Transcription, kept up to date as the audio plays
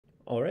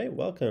All right,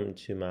 welcome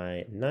to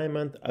my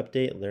 9-month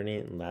update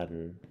learning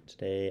Latin.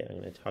 Today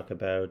I'm going to talk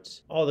about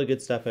all the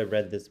good stuff I've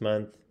read this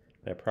month,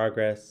 my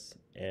progress,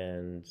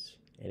 and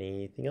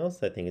anything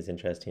else I think is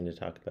interesting to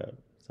talk about.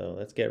 So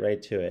let's get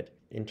right to it.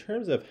 In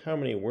terms of how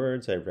many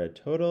words I've read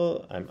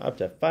total, I'm up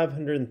to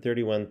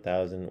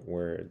 531,000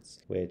 words,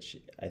 which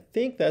I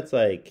think that's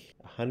like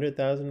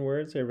 100,000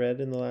 words I read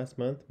in the last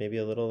month, maybe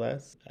a little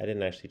less. I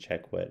didn't actually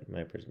check what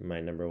my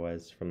number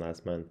was from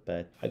last month,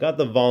 but I got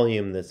the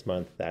volume this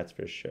month, that's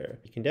for sure.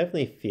 You can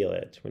definitely feel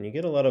it. When you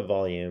get a lot of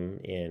volume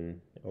in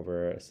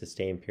over a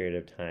sustained period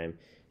of time,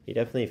 you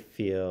definitely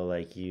feel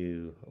like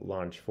you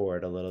launch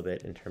forward a little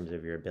bit in terms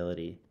of your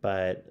ability.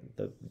 But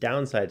the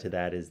downside to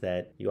that is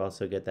that you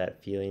also get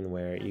that feeling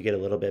where you get a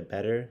little bit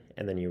better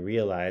and then you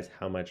realize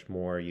how much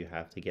more you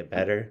have to get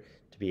better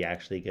to be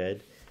actually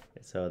good.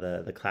 So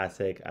the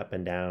classic up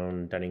and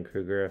down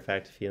Dunning-Kruger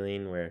effect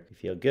feeling where you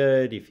feel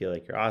good, you feel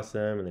like you're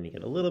awesome, and then you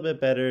get a little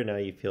bit better, now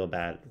you feel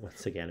bad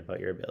once again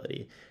about your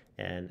ability.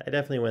 And I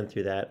definitely went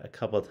through that a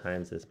couple of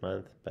times this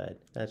month, but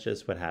that's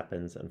just what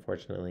happens,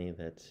 unfortunately,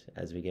 that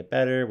as we get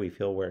better, we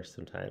feel worse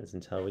sometimes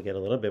until we get a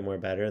little bit more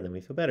better, and then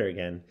we feel better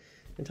again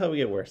until we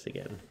get worse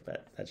again.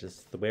 But that's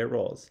just the way it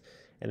rolls.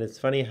 And it's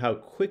funny how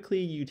quickly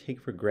you take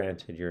for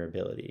granted your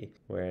ability.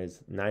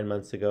 Whereas 9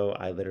 months ago,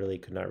 I literally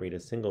could not read a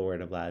single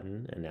word of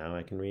Latin, and now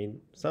I can read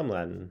some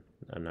Latin.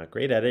 I'm not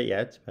great at it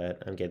yet,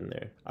 but I'm getting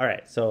there. All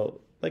right,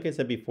 so like I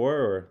said before,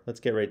 or let's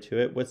get right to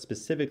it, what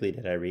specifically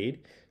did I read?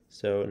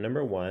 So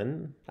number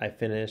one, I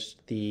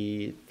finished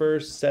the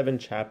first 7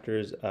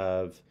 chapters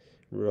of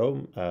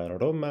Roma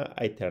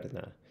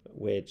Aeterna,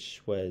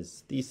 which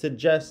was the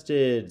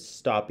suggested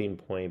stopping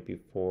point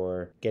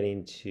before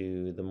getting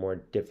to the more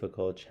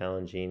difficult,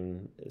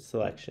 challenging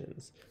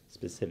selections,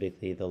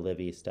 specifically the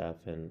Livy stuff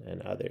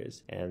and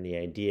others. And the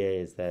idea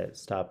is that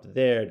stop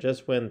there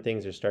just when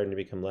things are starting to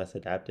become less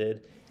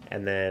adapted,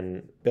 and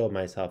then build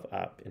myself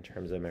up in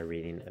terms of my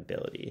reading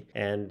ability.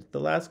 And the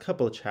last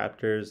couple of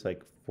chapters,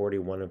 like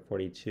 41 and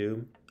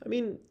 42, I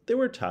mean, they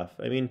were tough.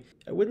 I mean,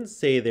 I wouldn't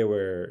say they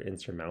were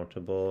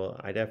insurmountable.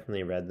 I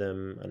definitely read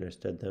them,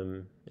 understood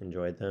them,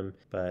 enjoyed them,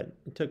 but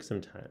it took some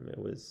time.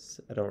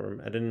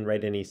 I didn't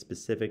write any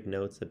specific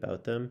notes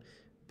about them,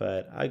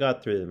 but I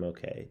got through them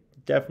okay.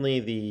 Definitely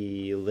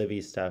the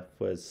Livy stuff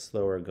was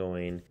slower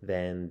going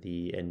than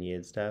the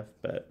Aeneid stuff,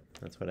 but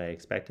that's what I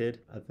expected.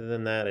 Other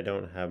than that, I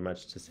don't have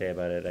much to say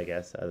about it, I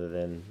guess, other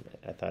than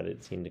I thought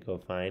it seemed to go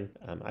fine.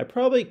 I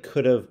probably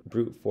could have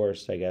brute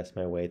forced, I guess,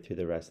 my way through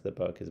the rest of the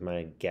book is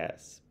my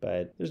guess,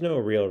 but there's no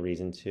real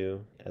reason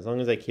to. As long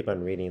as I keep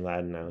on reading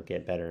Latin, I'll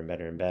get better and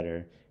better and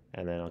better.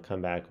 And then I'll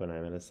come back when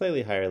I'm at a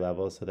slightly higher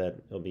level so that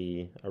it'll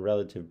be a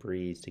relative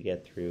breeze to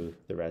get through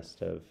the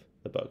rest of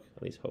the book.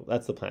 At least hope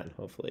that's the plan,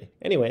 hopefully.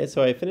 Anyway,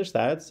 so I finished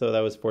that. So that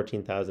was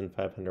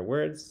 14,500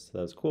 words. So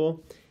that was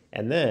cool.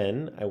 And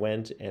then I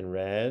went and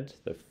read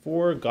the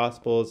 4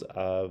 Gospels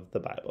of the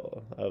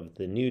Bible, of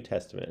the New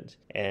Testament.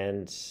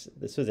 And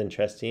this was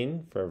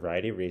interesting for a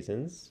variety of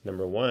reasons.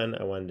 Number one,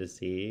 I wanted to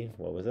see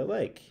what was it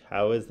like?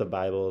 How is the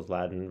Bible's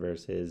Latin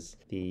versus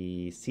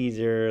the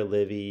Caesar,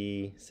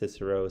 Livy,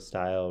 Cicero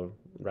style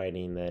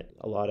writing that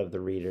a lot of the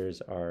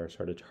readers are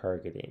sort of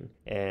targeting.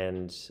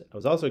 And I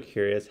was also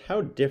curious,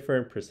 how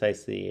different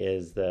precisely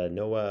is the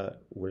Nova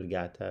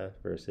Vulgata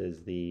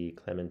versus the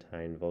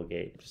Clementine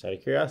Vulgate? Just out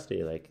of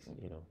curiosity, like,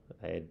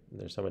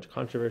 there's so much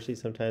controversy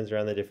sometimes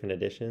around the different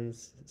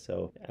editions.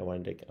 So I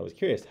was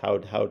curious, how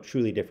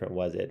truly different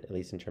was it, at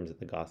least in terms of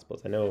the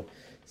Gospels? I know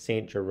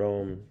Saint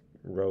Jerome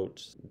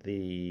wrote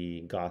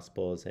the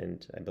Gospels,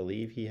 and I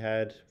believe he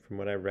had, from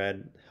what I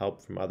read,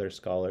 help from other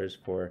scholars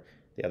for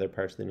the other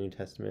parts of the New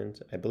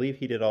Testament. I believe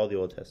he did all the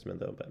Old Testament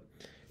though, but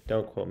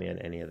don't quote me on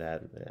any of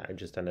that. I've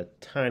just done a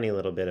tiny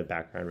little bit of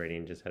background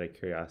reading just out of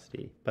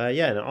curiosity. But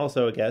yeah, and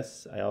also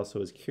I also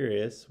was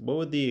curious, what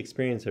would the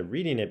experience of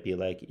reading it be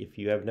like if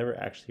you have never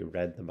actually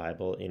read the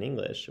Bible in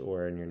English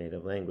or in your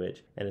native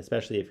language? And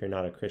especially if you're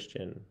not a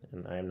Christian.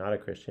 And I am not a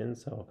Christian,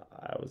 so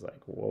I was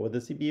like, what would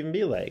this even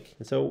be like?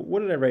 And so what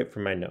did I write for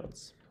my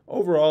notes?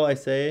 Overall, I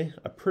say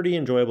a pretty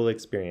enjoyable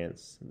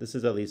experience. This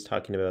is at least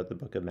talking about the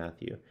book of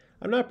Matthew.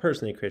 I'm not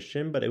personally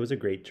Christian, but it was a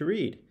great to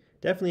read.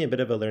 Definitely a bit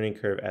of a learning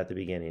curve at the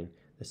beginning.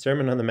 The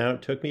Sermon on the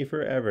Mount took me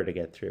forever to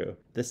get through.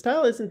 The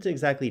style isn't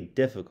exactly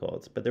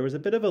difficult, but there was a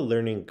bit of a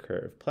learning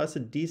curve, plus a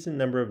decent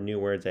number of new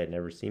words I had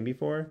never seen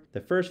before.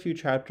 The first few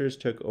chapters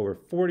took over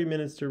 40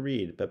 minutes to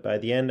read, but by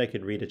the end I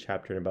could read a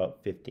chapter in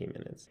about 15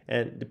 minutes.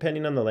 And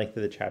depending on the length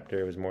of the chapter,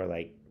 it was more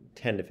like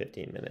 10 to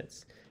 15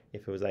 minutes.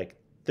 If it was like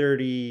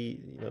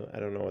 30, I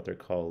don't know what they're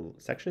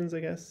called, sections, I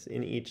guess,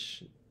 in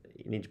each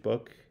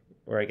book,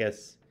 or I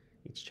guess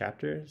each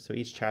chapter. So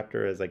each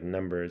chapter is like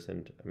numbers,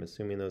 and I'm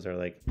assuming those are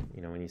like,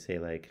 when you say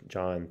like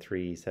John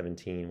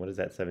 3:17, what is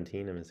that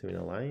 17? I'm assuming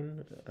a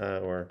line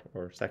or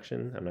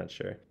section. I'm not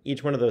sure.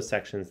 Each one of those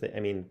sections,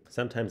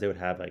 sometimes they would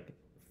have like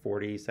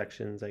 40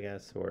 sections, I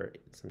guess, or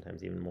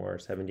sometimes even more,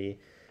 70.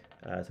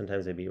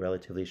 Sometimes they'd be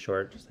relatively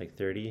short, just like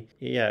 30.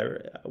 Yeah,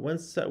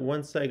 once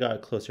I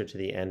got closer to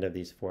the end of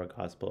these 4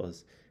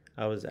 Gospels,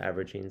 I was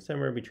averaging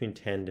somewhere between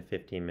 10 to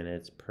 15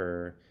 minutes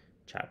per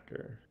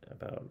chapter,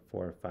 about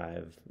 4 or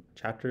 5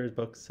 chapters,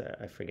 books.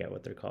 I forget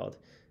what they're called,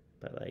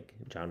 but like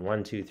John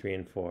 1, 2, 3,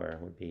 and 4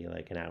 would be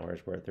like an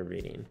hour's worth of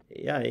reading.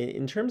 Yeah,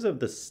 in terms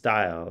of the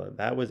style,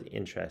 that was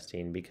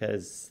interesting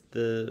because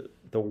the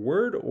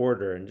word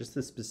order and just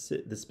the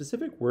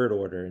specific word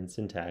order and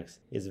syntax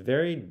is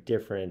very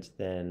different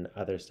than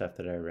other stuff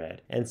that I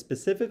read. And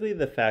specifically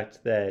the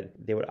fact that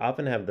they would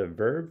often have the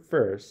verb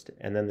first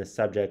and then the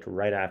subject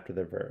right after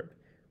the verb,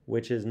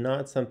 which is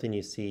not something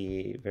you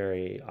see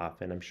very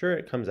often. I'm sure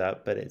it comes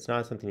up, but it's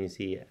not something you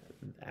see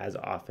as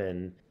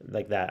often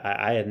like that.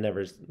 I had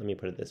never, let me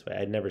put it this way, I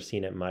had never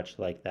seen it much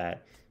like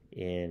that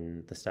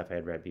in the stuff I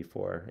had read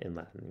before in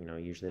Latin. You know,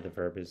 usually the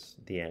verb is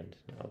the end,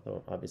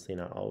 although obviously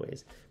not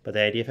always. But the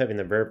idea of having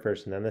the verb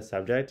first and then the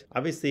subject,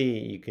 obviously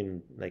you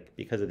can, like,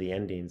 because of the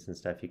endings and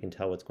stuff, you can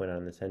tell what's going on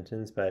in the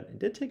sentence, but it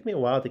did take me a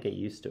while to get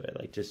used to it,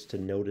 like just to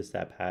notice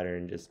that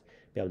pattern, just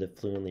be able to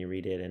fluently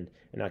read it and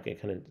not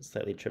get kind of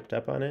slightly tripped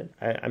up on it.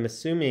 I'm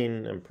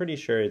assuming, I'm pretty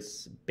sure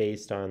it's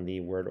based on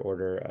the word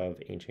order of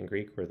ancient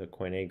Greek or the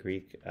Koine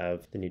Greek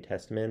of the New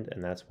Testament,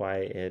 and that's why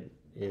it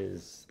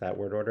is that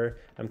word order.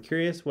 I'm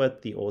curious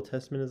what the Old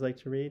Testament is like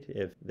to read,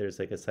 if there's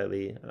like a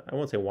slightly, I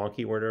won't say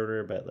wonky word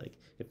order, but like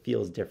it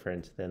feels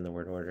different than the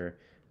word order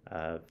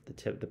of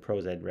the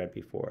prose I'd read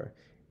before.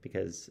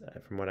 Because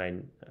from what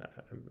I'm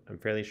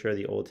fairly sure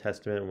the Old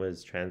Testament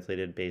was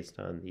translated based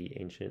on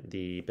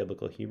the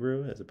biblical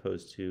Hebrew as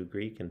opposed to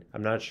Greek, and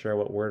I'm not sure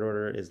what word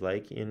order is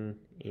like in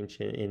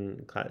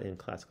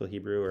classical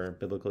Hebrew or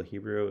biblical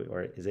Hebrew,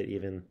 or is it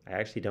even? I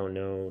actually don't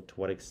know to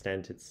what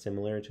extent it's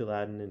similar to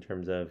Latin in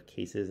terms of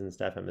cases and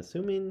stuff. I'm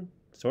assuming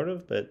sort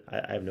of, but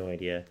I have no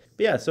idea.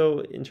 But yeah,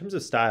 so in terms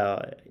of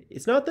style,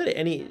 it's not that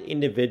any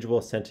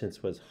individual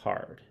sentence was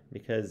hard,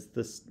 because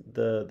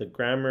the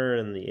grammar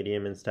and the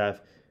idiom and stuff,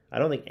 I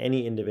don't think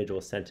any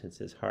individual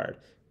sentence is hard,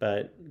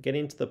 but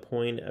getting to the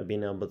point of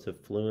being able to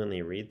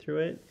fluently read through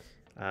it,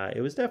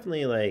 it was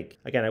definitely like,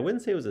 again, I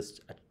wouldn't say it was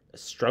a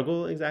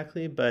struggle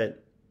exactly,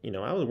 but you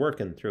know, I was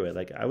working through it.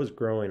 Like I was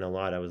growing a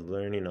lot. I was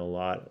learning a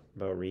lot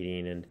about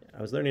reading, and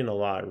I was learning a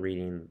lot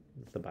reading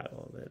the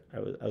Bible.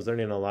 I was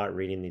learning a lot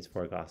reading these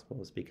 4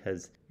 Gospels,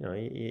 because you know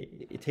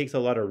it takes a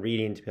lot of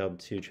reading to be able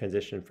to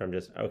transition from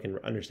just I can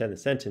understand the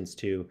sentence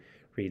to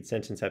read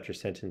sentence after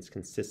sentence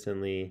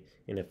consistently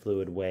in a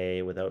fluid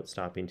way without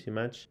stopping too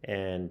much.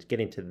 And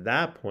getting to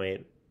that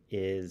point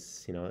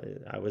is, you know,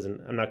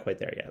 I'm not quite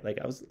there yet. Like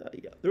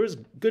there was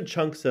good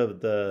chunks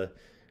of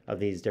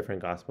these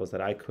different Gospels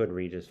that I could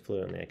read just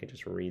fluently. I could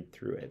just read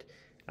through it.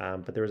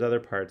 But there was other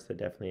parts that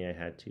definitely I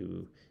had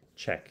to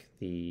check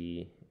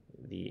the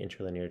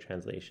interlinear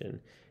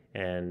translation.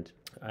 And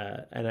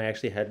I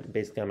actually had,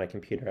 basically on my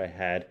computer, I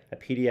had a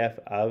PDF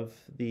of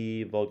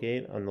the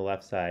Vulgate on the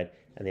left side,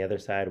 and the other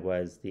side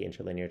was the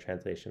interlinear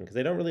translation, because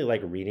I don't really like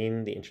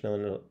reading the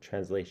interlinear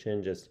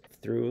translation just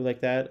through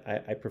like that.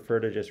 I prefer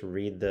to just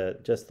read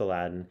just the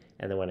Latin,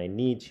 and then when I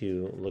need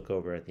to, look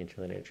over at the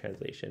interlinear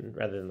translation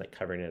rather than like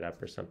covering it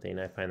up or something.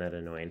 I find that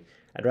annoying.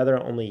 I'd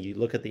rather only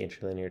look at the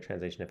interlinear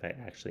translation if I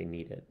actually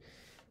need it,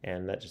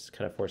 and that just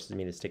kind of forces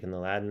me to stick in the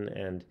Latin.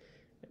 And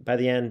by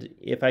the end,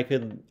 if I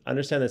could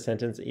understand the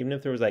sentence, even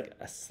if there was like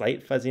a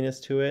slight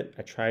fuzziness to it,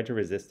 I tried to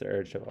resist the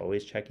urge of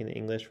always checking the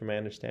English for my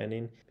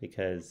understanding,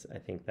 because I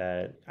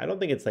don't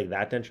think it's like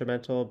that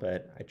detrimental,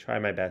 but I try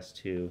my best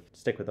to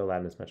stick with the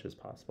Latin as much as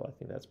possible. I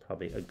think that's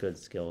probably a good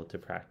skill to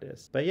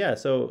practice. But yeah,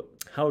 so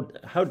how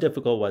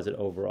difficult was it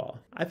overall?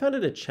 I found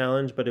it a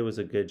challenge, but it was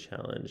a good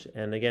challenge.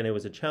 And again, it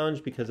was a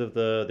challenge because of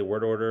the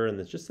word order,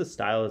 and just the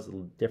style is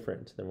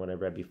different than what I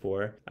read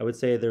before. I would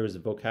say there was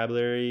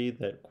vocabulary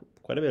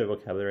quite a bit of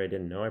vocabulary I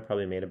didn't know. I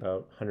probably made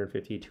about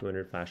 150,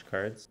 200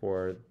 flashcards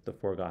for the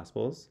 4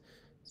 Gospels.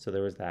 So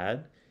there was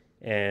that.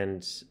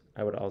 And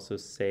I would also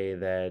say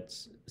that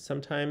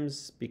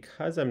sometimes,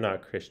 because I'm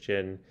not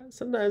Christian,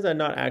 sometimes I'm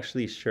not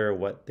actually sure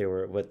what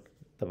the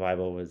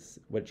Bible was,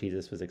 what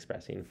Jesus was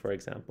expressing. For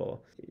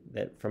example,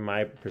 that from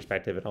my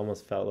perspective, it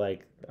almost felt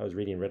like I was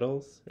reading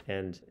riddles,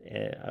 and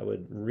I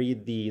would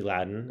read the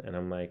Latin and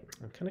I'm like,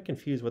 I'm kind of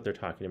confused what they're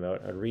talking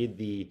about. I'd read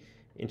the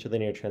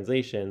interlinear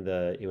translation,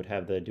 it would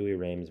have the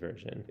Douay-Rheims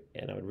version,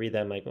 and I would read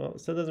that. I'm like, well,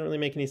 it still doesn't really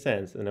make any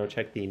sense. And I would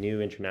check the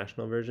New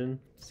International Version.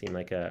 It seemed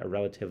like a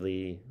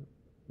relatively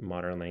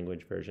modern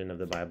language version of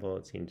the Bible.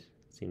 It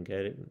seemed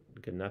good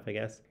enough, I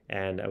guess.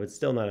 And I would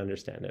still not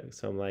understand it.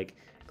 So I'm like,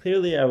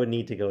 clearly I would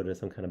need to go to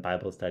some kind of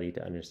Bible study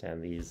to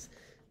understand these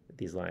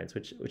lines,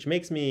 which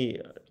makes me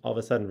all of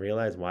a sudden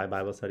realize why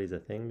Bible study is a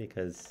thing,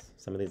 because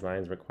some of these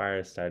lines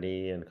require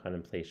study and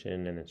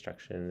contemplation and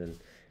instruction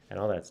and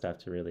all that stuff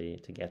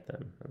to get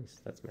them. At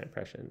least that's my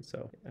impression.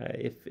 So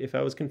if I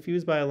was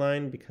confused by a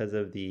line because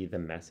of the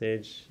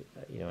message,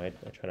 I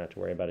try not to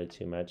worry about it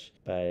too much.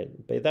 But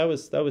that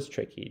was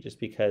tricky, just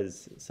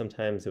because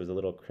sometimes it was a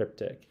little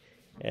cryptic.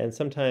 And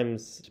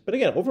sometimes, but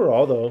again,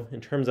 overall though, in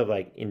terms of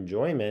like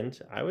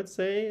enjoyment, I would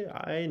say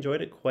I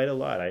enjoyed it quite a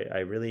lot. I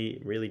really,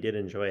 really did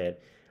enjoy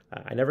it.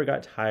 I never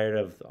got tired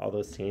of all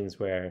those scenes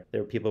where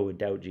there were people who would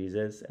doubt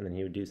Jesus, and then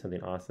he would do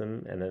something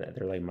awesome, and then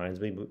their like minds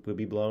would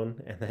be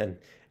blown, and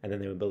then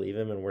they would believe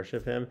him and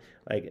worship him.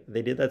 Like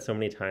they did that so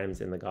many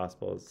times in the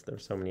Gospels. There were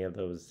so many of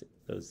those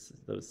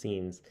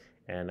scenes,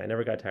 and I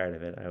never got tired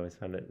of it. I always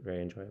found it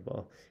very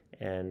enjoyable.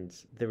 And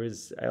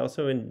I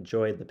also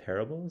enjoyed the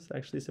parables,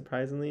 actually,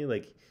 surprisingly.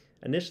 Like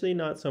initially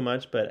not so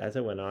much, but as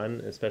it went on,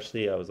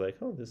 especially, I was like,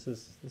 oh, this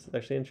is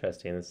actually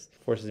interesting. This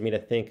forces me to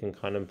think and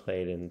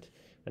contemplate and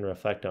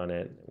reflect on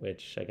it,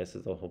 which I guess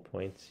is the whole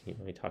point. You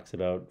know, he talks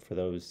about for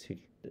those who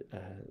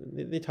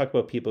they talk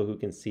about people who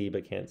can see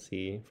but can't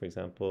see, for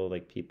example,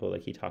 like people,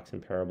 like he talks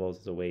in parables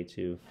as a way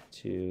to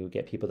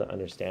get people to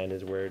understand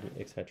his word,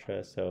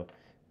 etc. So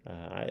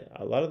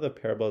a lot of the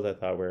parables I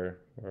thought were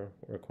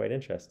quite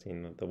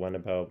interesting. The one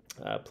about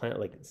plant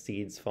like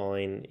seeds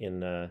falling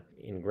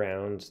in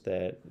ground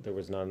that there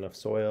was not enough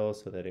soil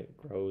so that it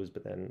grows,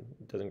 but then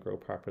it doesn't grow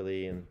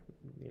properly, and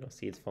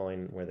seeds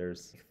falling where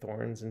there's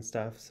thorns and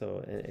stuff,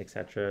 so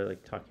etc.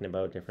 Like talking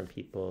about different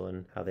people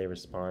and how they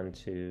respond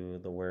to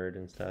the word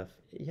and stuff.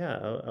 Yeah,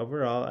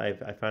 overall,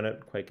 I found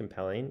it quite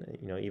compelling.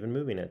 Even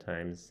moving at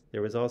times.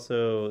 There was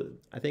also,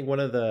 I think,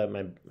 one of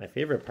my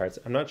favorite parts.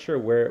 I'm not sure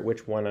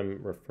which one I'm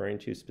referring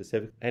to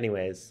specifically.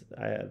 Anyways,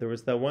 there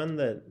was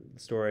the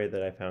story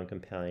that I found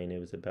compelling. It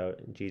was about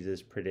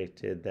Jesus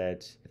predicted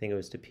that, I think it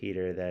was to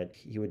Peter, that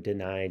he would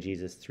deny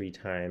Jesus 3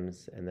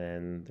 times, and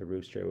then the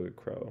rooster would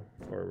crow,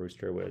 or a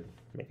rooster would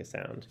make a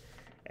sound.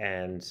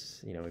 And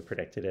we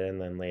predicted it, and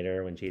then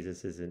later when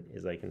Jesus is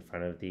like in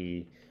front of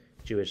the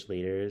Jewish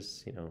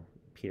leaders,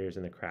 Peter's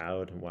in the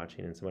crowd and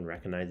watching, and someone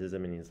recognizes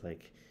him, and he's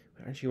like,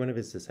 aren't you one of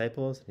his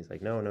disciples? And he's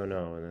like, no. And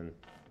then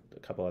a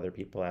couple other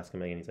people ask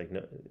him again, he's like,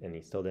 no, and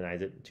he still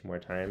denies it 2 more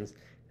times.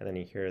 And then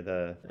you hear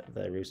the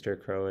rooster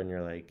crow, and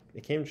you're like,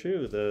 it came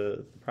true.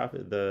 The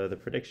prophet, the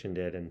prediction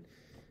did. And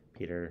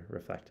Peter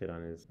reflected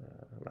on his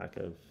lack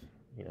of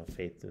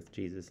faith with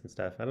Jesus and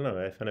stuff. I don't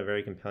know. I found it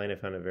very compelling. I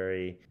found it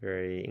very,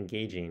 very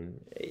engaging.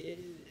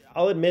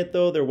 I'll admit,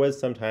 though, there was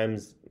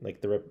sometimes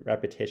like the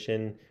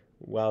repetition.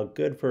 While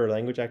good for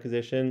language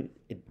acquisition,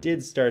 it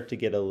did start to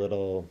get a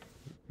little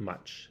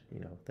much.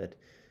 That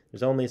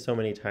there's only so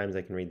many times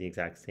I can read the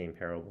exact same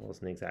parables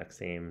and the exact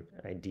same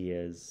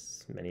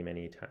ideas many,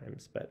 many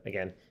times. But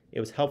again, it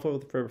was helpful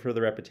for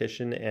the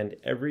repetition, and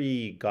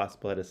every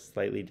gospel had a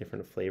slightly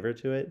different flavor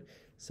to it.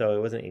 So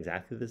it wasn't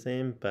exactly the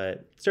same, but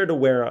it started to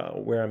wear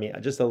on me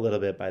just a little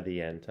bit by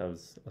the end. I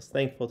was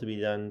thankful to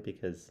be done,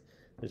 because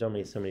there's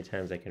only so many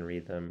times I can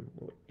read them.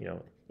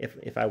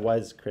 If I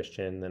was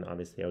Christian, then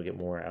obviously I would get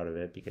more out of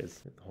it,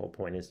 because the whole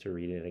point is to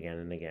read it again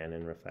and again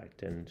and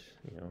reflect. And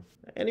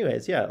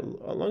anyways, yeah.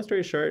 Long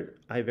story short,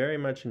 I very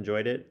much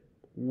enjoyed it.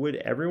 Would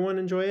everyone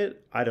enjoy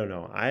it? I don't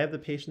know. I have the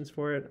patience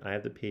for it. I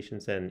have the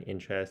patience and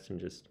interest, and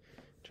just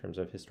in terms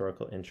of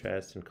historical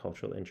interest and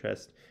cultural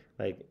interest.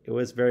 Like, it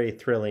was very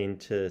thrilling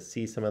to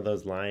see some of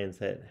those lines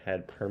that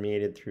had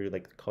permeated through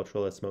like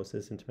cultural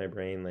osmosis into my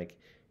brain. Like,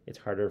 it's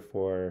harder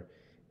for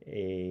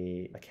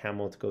a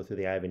camel to go through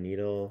the eye of a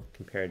needle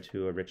compared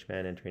to a rich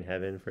man entering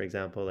heaven, for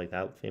example. Like,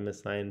 that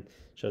famous line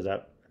shows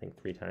up, I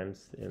think, 3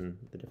 times in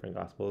the different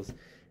gospels,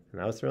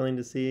 and that was thrilling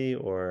to see.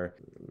 Or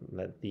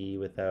let thee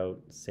without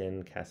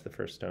sin cast the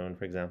first stone,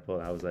 for example.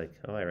 I was like,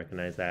 oh, I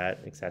recognize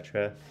that,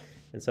 etc.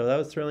 And so that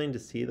was thrilling to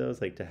see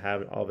those, like, to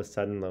have all of a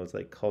sudden those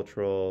like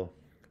cultural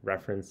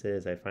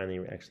references I finally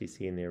actually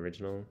see in the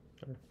original,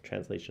 or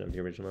translation of the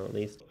original at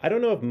least. I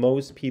don't know if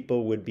most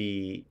people would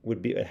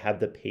have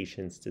the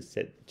patience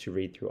to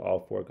read through all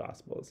 4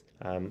 gospels.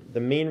 The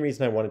main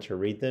reason I wanted to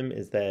read them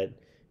is that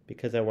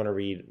because I want to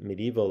read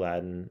medieval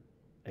Latin,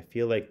 I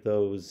feel like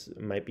those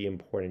might be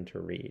important to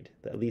read,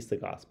 at least the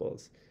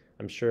gospels.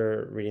 I'm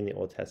sure reading the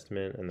Old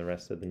Testament and the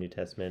rest of the New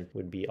Testament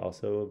would be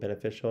also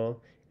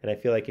beneficial. And I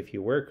feel like if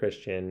you were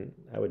Christian,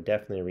 I would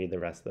definitely read the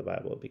rest of the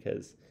Bible,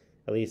 because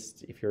at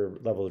least if your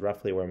level is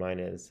roughly where mine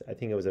is, I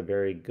think it was a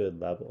very good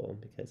level,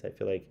 because I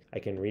feel like I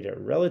can read it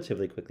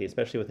relatively quickly,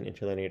 especially with an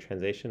interlinear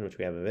translation, which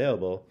we have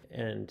available.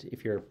 And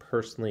if you're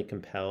personally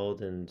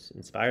compelled and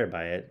inspired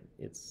by it,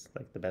 it's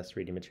like the best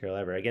reading material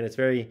ever. Again, it's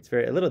very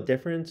a little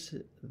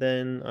different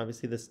than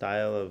obviously the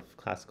style of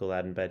classical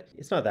Latin, but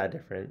it's not that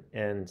different.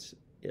 And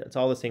it's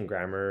all the same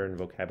grammar and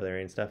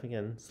vocabulary and stuff.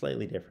 Again,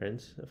 slightly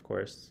different, of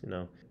course.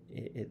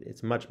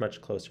 It's much,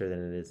 much closer than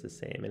it is the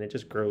same, and it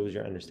just grows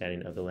your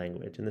understanding of the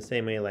language. In the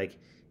same way, like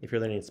if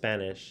you're learning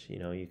Spanish,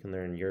 you can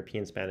learn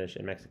European Spanish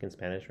and Mexican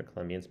Spanish, or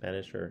Colombian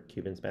Spanish or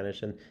Cuban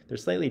Spanish, and they're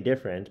slightly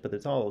different, but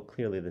it's all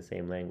clearly the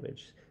same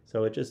language.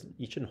 So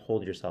you shouldn't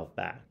hold yourself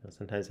back.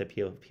 Sometimes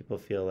people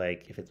feel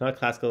like if it's not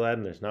classical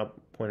Latin, there's no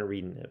point of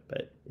reading it,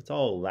 but it's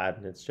all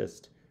Latin. It's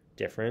just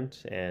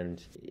different,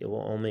 and it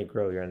will only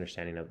grow your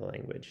understanding of the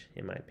language,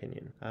 in my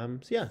opinion.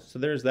 So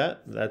there's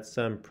that. That's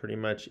pretty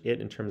much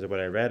it in terms of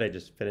what I read. I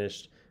just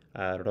finished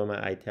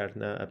Roma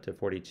Aeterna up to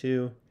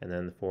 42, and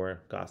then the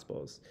 4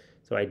 Gospels.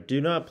 So I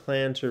do not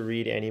plan to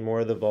read any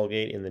more of the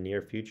Vulgate in the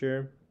near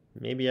future.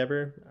 maybe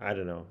ever. I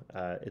don't know.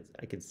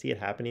 I could see it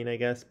happening, I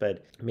guess,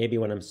 but maybe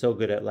when I'm so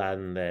good at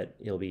Latin that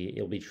it'll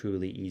be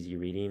truly easy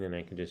reading and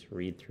I can just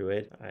read through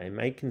it. I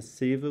might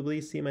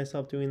conceivably see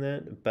myself doing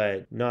that,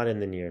 but not in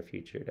the near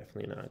future.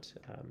 Definitely not.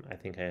 I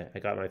think I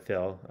got my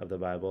fill of the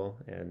Bible,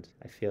 and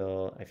I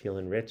feel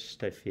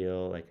enriched. I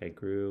feel like I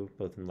grew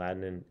both in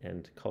Latin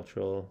and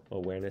cultural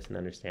awareness and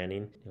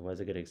understanding. It was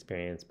a good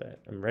experience, but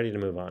I'm ready to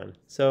move on.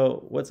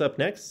 So what's up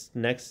next?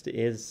 Next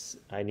is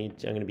I'm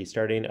going to be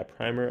starting a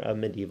primer of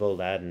medieval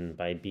Latin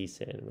by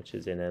Beeson, which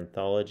is an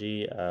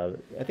anthology.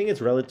 I think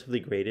it's relatively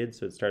graded,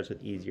 so it starts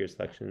with easier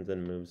selections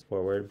and moves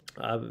forward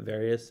of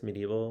various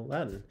medieval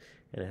Latin.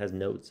 And it has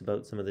notes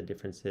about some of the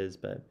differences,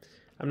 but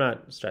I'm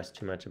not stressed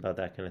too much about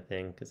that kind of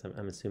thing because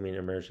I'm assuming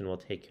immersion will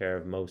take care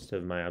of most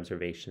of my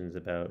observations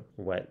about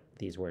what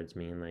these words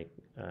mean,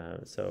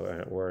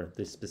 or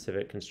the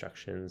specific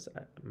constructions.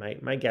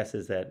 My guess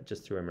is that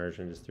just through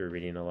immersion, just through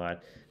reading a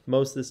lot,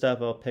 most of the stuff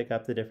I'll pick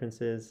up the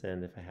differences,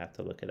 and if I have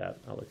to look it up,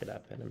 I'll look it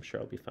up, and I'm sure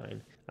I'll be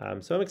fine.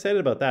 So I'm excited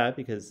about that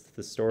because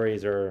the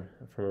stories are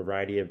from a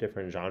variety of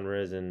different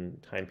genres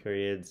and time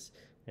periods.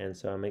 And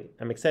so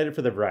I'm excited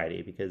for the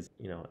variety because,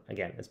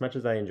 again, as much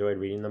as I enjoyed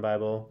reading the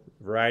Bible,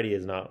 variety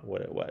is not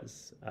what it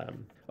was.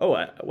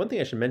 One thing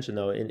I should mention,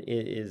 though,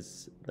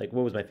 is like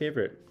what was my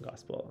favorite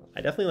gospel.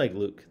 I definitely like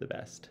Luke the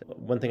best.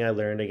 One thing I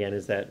learned, again,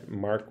 is that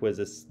Mark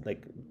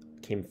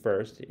came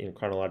first in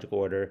chronological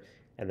order,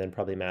 and then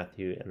probably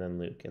Matthew, and then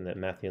Luke, and that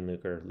Matthew and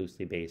Luke are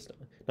based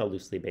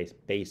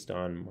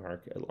on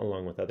Mark,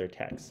 along with other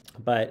texts.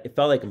 But it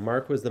felt like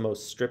Mark was the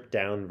most stripped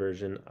down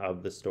version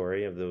of the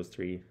story, of those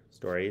three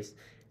stories.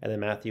 And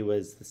then Matthew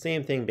was the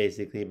same thing,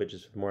 basically, but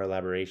just with more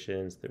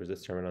elaborations. There was a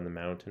Sermon on the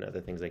Mount and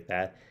other things like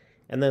that.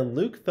 And then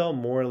Luke felt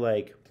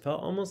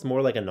almost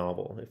more like a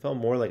novel. It felt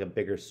more like a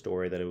bigger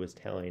story that it was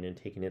telling and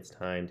taking its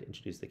time to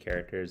introduce the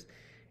characters.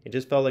 It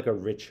just felt like a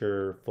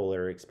richer,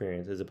 fuller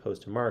experience as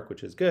opposed to Mark,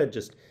 which is good,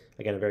 just,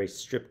 again, a very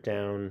stripped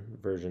down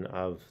version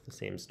of the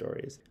same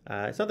stories.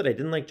 It's not that I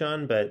didn't like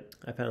John, but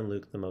I found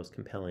Luke the most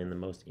compelling, the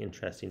most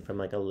interesting from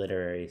like a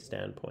literary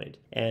standpoint.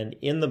 And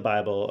in the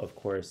Bible, of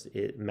course,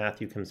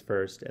 Matthew comes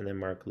first, and then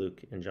Mark,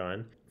 Luke, and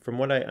John. From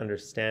what I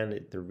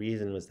understand, the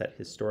reason was that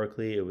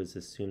historically it was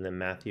assumed that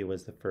Matthew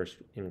was the first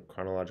in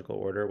chronological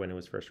order when it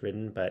was first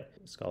written, but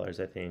scholars,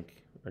 I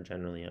think, are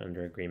generally in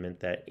agreement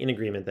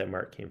that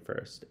Mark came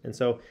first. And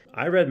so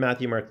I read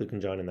Matthew, Mark, Luke,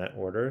 and John in that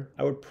order.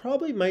 I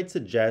might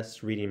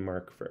suggest reading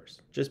Mark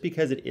first, just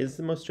because it is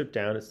the most stripped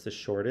down, it's the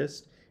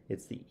shortest,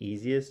 it's the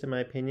easiest in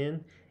my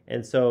opinion.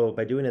 And so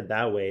by doing it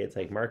that way, it's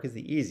like Mark is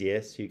the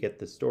easiest. You get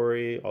the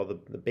story, all the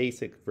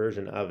basic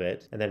version of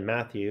it. And then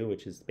Matthew,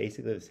 which is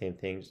basically the same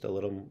thing, just a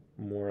little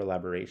more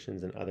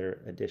elaborations and other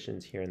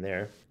additions here and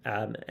there.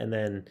 And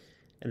then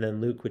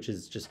Luke, which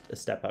is just a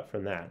step up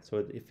from that. So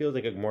it feels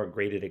like a more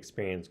graded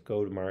experience.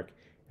 Go to Mark,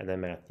 and then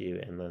Matthew,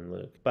 and then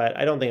Luke. But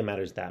I don't think it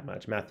matters that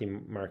much.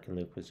 Matthew, Mark, and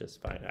Luke was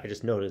just fine. I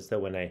just noticed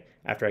that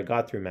after I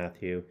got through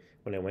Matthew,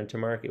 when I went to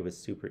Mark, it was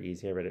super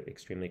easy. I read it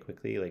extremely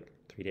quickly, like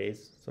 3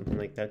 days, something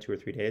like that, 2 or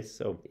 3 days.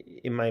 So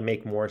it might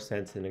make more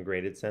sense in a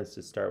graded sense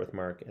to start with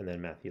Mark, and then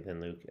Matthew, then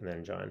Luke, and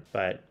then John.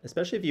 But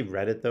especially if you've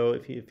read it, though,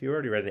 if you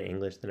already read it in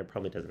English, then it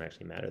probably doesn't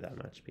actually matter that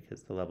much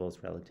because the level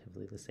is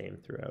relatively the same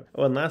throughout.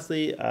 Oh, and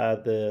lastly,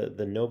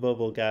 the Nova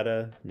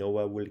Vulgata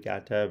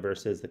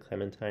versus the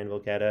Clementine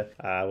Vulgata.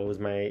 What was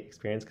my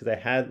experience? Because I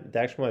had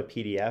my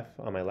PDF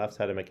on my left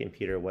side of my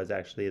computer was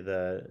actually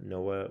the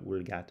Nova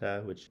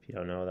Vulgata, which, if you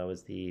don't know, that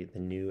was the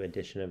new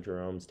edition of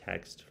Jerome's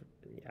text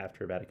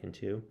after Vatican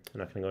II. I'm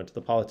not going to go into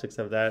the politics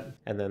of that.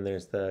 And then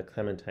there's the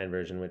Clementine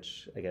version,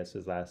 which I guess it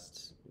was like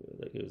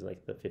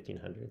the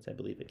 1500s, I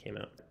believe it came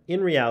out.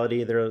 In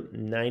reality, there are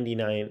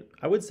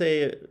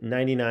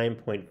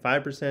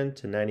 99.5%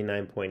 to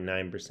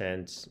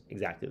 99.9%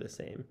 exactly the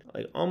same.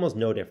 Like almost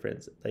no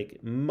difference. Like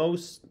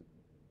most,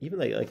 even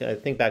like I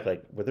think back,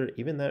 like were there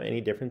even that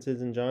any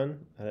differences in John?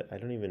 I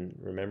don't even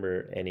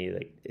remember any.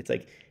 Like it's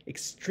like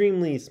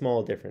extremely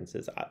small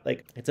differences.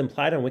 Like it's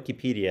implied on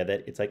Wikipedia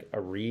that it's like a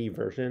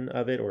reversion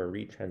of it or a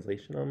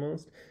retranslation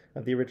almost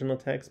of the original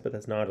text, but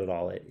that's not at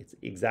all it. It's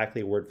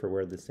exactly word for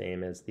word the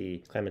same as the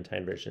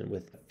Clementine version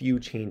with a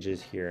few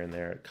changes here and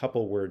there, a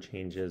couple word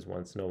changes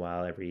once in a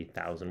while. Every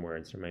 1,000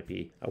 words there might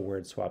be a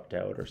word swapped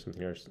out or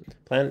something.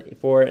 Plan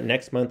for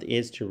next month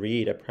is to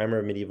read a primer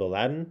of medieval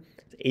Latin.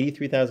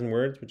 83,000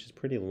 words, which is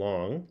pretty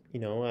long.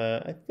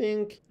 I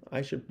think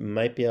I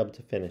might be able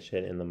to finish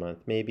it in the month,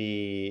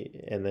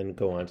 maybe, and then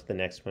go on to the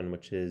next one,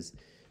 which is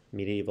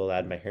Medieval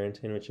Latin by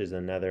Harrington, which is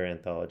another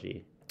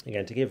anthology.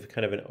 Again, to give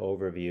kind of an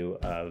overview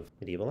of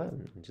medieval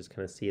Latin, and just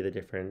kind of see the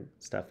different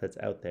stuff that's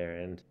out there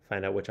and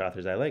find out which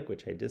authors I like,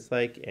 which I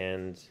dislike,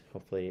 and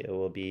hopefully it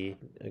will be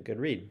a good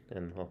read.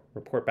 And I'll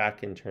report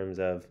back in terms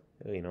of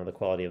the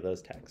quality of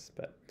those texts.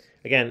 But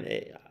again,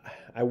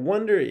 I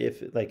wonder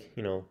if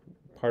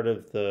part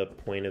of the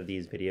point of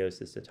these videos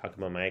is to talk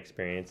about my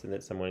experience and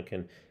that someone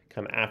can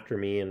come after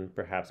me and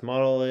perhaps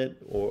model it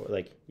or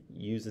like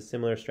use a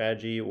similar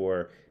strategy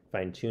or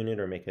fine tune it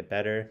or make it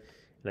better.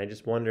 And I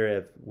just wonder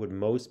if would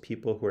most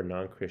people who are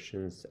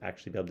non-Christians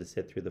actually be able to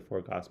sit through the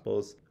four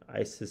Gospels?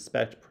 I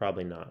suspect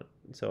probably not.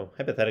 So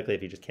hypothetically,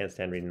 if you just can't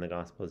stand reading the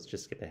Gospels,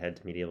 just skip ahead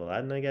to medieval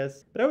Latin, I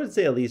guess. But I would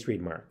say at least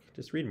read Mark.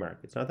 Just read Mark.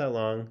 It's not that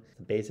long. It's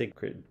a basic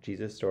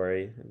Jesus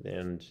story,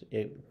 and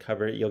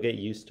you'll get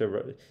used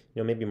to,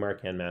 maybe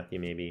Mark and Matthew.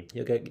 Maybe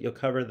you'll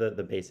cover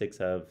the basics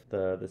of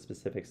the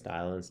specific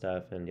style and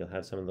stuff, and you'll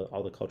have some of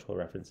all the cultural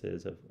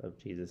references of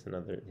Jesus and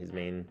his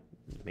main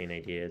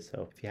ideas.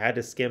 So if you had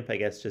to skimp, I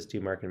guess just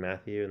do Mark and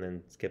Matthew, and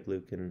then skip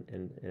Luke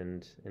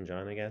and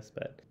John, I guess.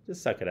 But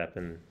just suck it up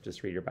and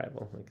just read your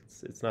Bible. Like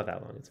it's not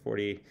that long. It's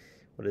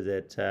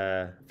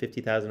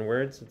 50,000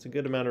 words. It's a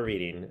good amount of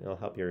reading. It'll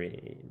help your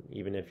reading,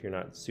 even if you're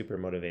not super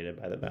motivated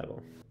by the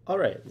Bible. All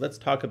right, let's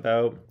talk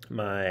about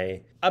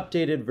my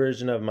updated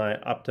version of my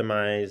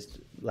optimized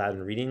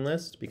Latin reading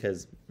list,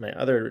 because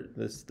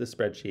this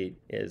spreadsheet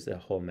is a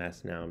whole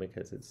mess now,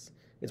 because it's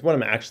what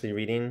I'm actually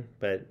reading,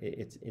 but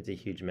it's a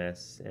huge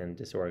mess and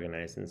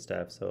disorganized and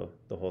stuff. So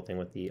the whole thing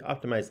with the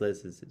optimized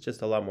list is it's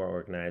just a lot more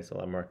organized, a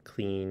lot more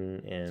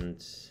clean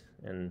and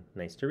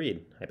nice to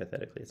read,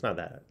 hypothetically. It's not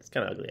that. It's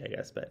kind of ugly, I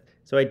guess. But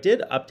so I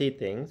did update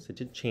things. I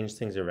did change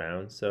things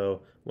around.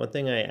 So one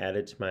thing I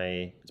added to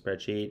my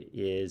spreadsheet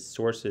is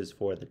sources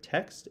for the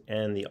text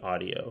and the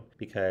audio,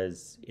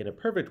 because in a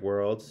perfect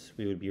world,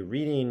 we would be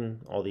reading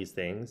all these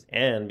things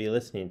and be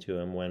listening to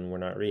them when we're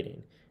not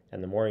reading.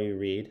 And the more you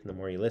read, the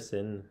more you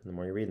listen, the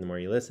more you read, the more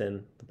you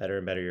listen, the better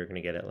and better you're going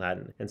to get at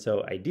Latin. And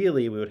so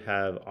ideally, we would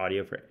have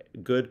audio for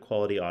good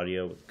quality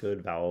audio with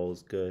good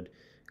vowels, good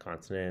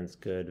consonants,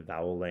 good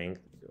vowel length,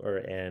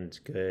 and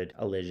good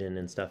elision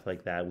and stuff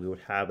like that. We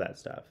would have that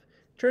stuff.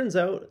 Turns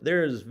out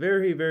there's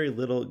very, very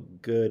little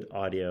good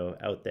audio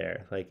out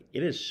there. Like,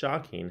 it is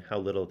shocking how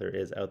little there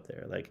is out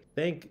there. Like,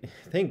 thank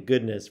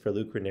goodness for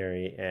Luke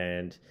Ranieri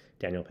and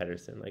Daniel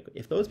Pedersen. Like,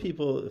 if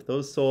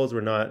those souls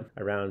were not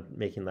around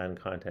making Latin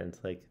content,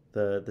 like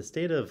the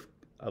state of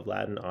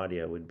Latin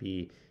audio would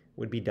be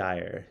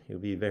dire. It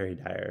would be very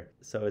dire.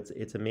 So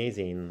it's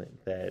amazing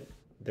that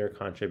their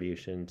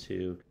contribution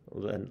to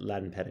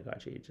Latin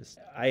pedagogy.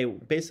 I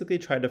basically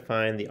tried to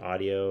find the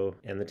audio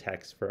and the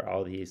text for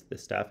all this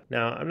stuff.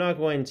 Now, I'm not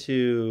going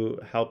to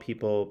help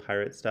people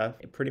pirate stuff.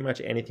 Pretty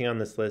much anything on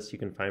this list you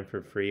can find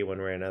for free one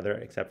way or another,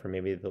 except for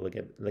maybe the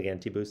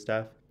Legentibus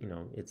stuff.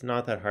 It's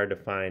not that hard to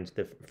find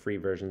the free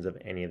versions of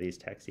any of these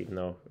texts, even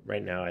though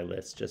right now I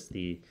list just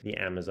the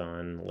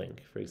Amazon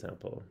link, for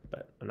example.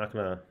 But I'm not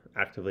going to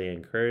actively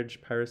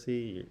encourage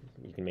piracy.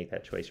 You can make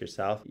that choice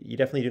yourself. You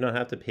definitely do not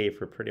have to pay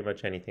for pretty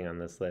much anything on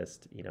this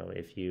list,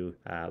 if you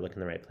look in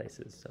the right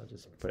places. So I'll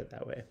just put it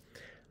that way.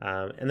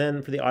 And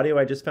then for the audio,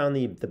 I just found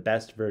the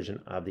best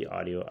version of the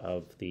audio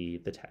of the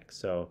text.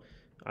 So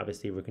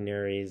obviously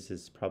Ranieri's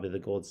is probably the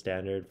gold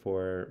standard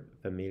for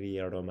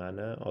Familia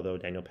Romana, although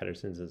Daniel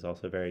Pedersen's is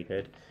also very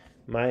good.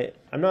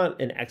 I'm not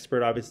an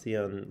expert, obviously,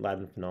 on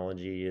Latin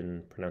phonology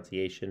and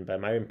pronunciation, but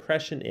my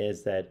impression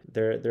is that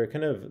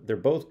they're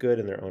both good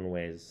in their own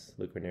ways,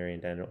 Luke Ranieri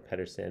and Daniel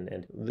Pedersen.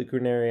 And Luke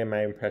Ranieri,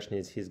 my impression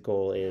is his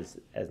goal is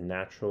as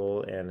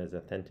natural and as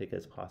authentic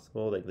as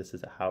possible. Like, this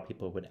is how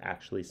people would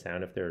actually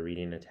sound if they were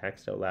reading a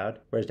text out loud.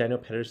 Whereas Daniel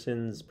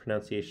Pedersen's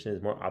pronunciation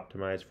is more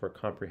optimized for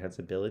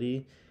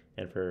comprehensibility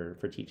and for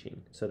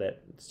teaching, so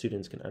that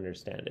students can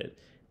understand it.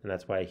 And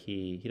that's why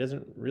he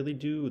doesn't really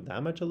do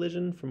that much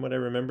elision from what I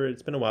remember.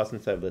 It's been a while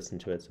since I've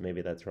listened to it, so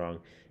maybe that's wrong.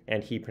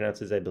 And he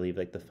pronounces, I believe,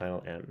 like the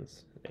final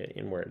M's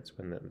in words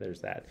when there's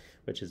that,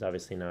 which is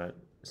obviously not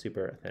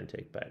super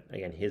authentic. But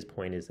again, his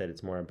point is that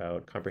it's more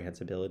about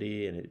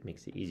comprehensibility and it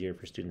makes it easier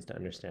for students to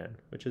understand,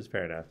 which is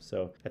fair enough.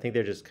 So I think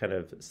they're just kind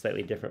of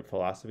slightly different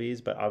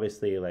philosophies. But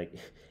obviously, like,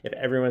 if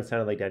everyone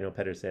sounded like Daniel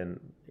Pedersen,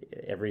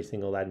 every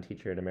single Latin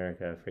teacher in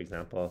America, for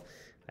example,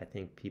 I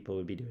think people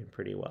would be doing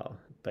pretty well.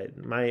 But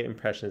my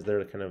impression is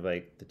they're kind of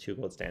like the two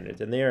gold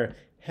standards, and they are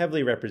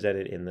heavily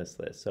represented in this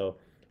list. So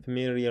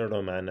Familia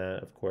Romana,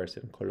 of course,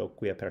 and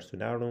Colloquia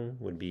Personarum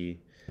would be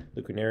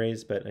Luke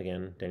Ranieri's, but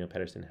again, Daniel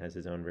Pedersen has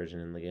his own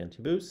version in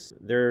Legentibus.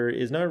 There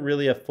is not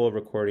really a full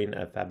recording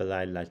of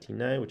Fabulae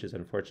Latinae, which is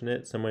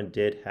unfortunate. Someone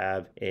did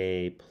have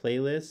a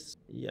playlist.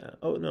 Yeah.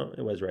 Oh, no,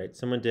 it was right.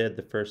 Someone did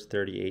the first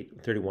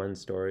 31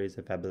 stories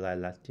of Fabulae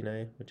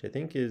Latinae, which I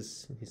think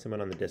he's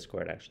someone on the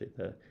Discord, actually,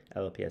 the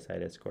LPSI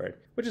Discord,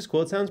 which is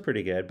cool. It sounds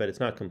pretty good, but it's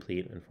not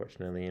complete,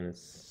 unfortunately, and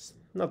it's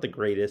not the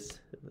greatest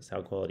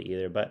sound quality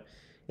either, but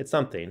it's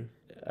something.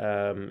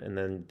 And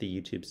then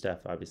the YouTube stuff,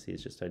 obviously,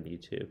 is just on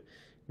YouTube.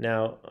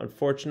 Now,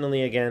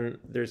 unfortunately, again,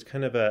 there's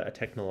kind of a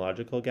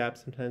technological gap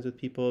sometimes with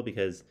people,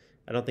 because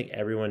I don't think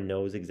everyone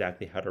knows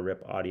exactly how to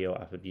rip audio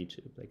off of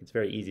YouTube. Like, it's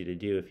very easy to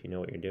do if you know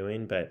what you're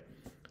doing, but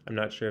I'm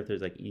not sure if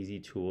there's like easy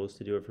tools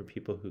to do it for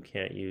people who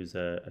can't use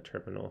a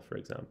terminal, for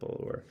example,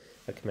 or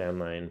a command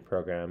line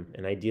program.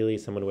 And ideally,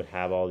 someone would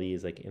have all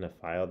these like in a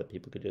file that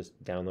people could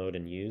just download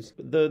and use.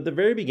 The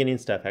very beginning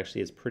stuff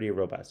actually is pretty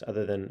robust,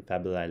 other than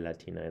Fabulae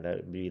Latinae. That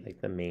would be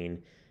like the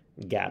main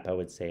gap, I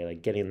would say.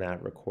 Like, getting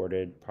that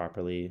recorded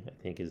properly, I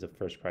think, is the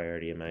first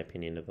priority, in my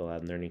opinion, of the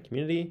Latin learning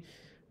community.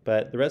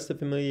 But the rest of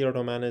Familia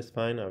Romana is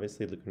fine.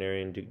 Obviously,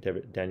 Lucernary and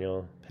Duke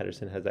Daniel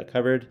Pedersen has that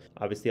covered.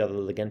 Obviously, all the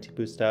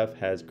Legentibus stuff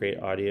has great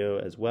audio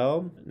as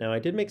well. Now, I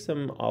did make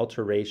some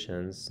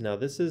alterations. Now,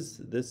 this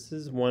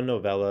is one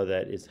novella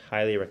that is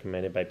highly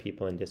recommended by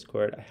people in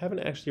Discord. I haven't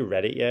actually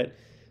read it yet,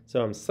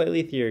 so I'm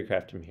slightly theory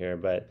crafting here,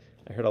 but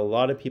I heard a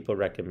lot of people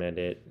recommend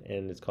it,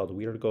 and it's called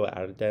Roma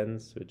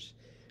Aeterna, which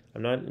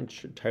I'm not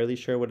entirely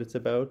sure what it's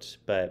about,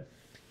 but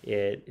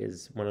it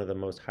is one of the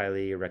most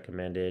highly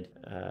recommended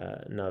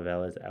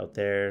novellas out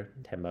there.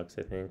 $10,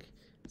 I think.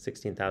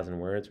 16,000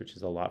 words, which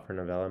is a lot for a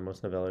novella.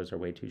 Most novellas are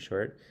way too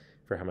short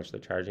for how much they're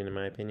charging, in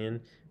my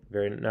opinion.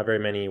 Not very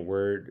many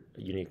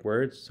unique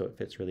words, so it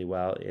fits really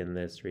well in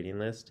this reading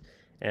list.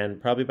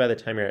 And probably by the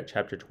time you're at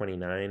chapter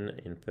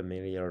 29 in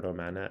Familia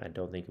Romana, I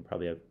don't think you'll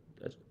probably have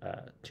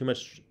too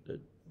much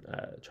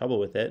trouble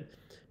with it,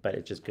 but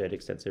it's just good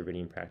extensive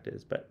reading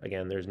practice. But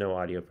again, there's no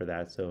audio for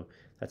that, so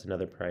that's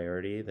another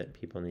priority that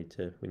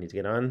we need to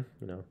get on.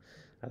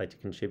 I'd like to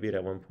contribute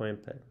at one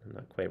point, but I'm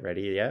not quite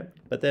ready yet.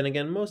 But then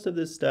again, most of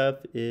this stuff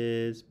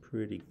is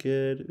pretty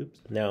good. Oops.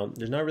 Now,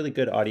 there's not really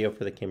good audio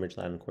for the Cambridge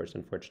Latin course,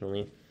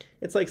 unfortunately.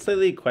 It's like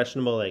slightly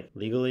questionable, like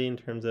legally in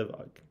terms of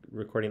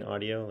recording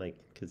audio, like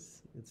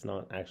because it's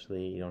not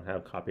actually, you don't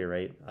have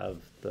copyright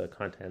of the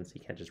contents.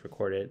 You can't just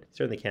record it. You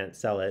certainly can't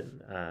sell it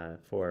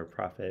for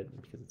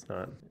profit because it's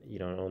not, you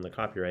don't own the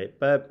copyright.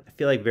 But I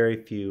feel like very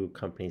few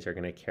companies are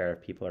going to care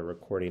if people are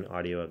recording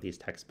audio of these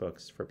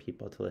textbooks for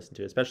people to listen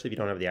to, especially if you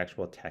don't have the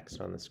actual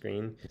text on the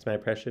screen. It's my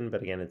impression,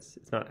 but again, it's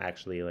not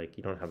actually like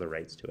you don't have the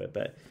rights to it.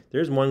 But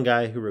there's one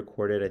guy who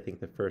recorded, I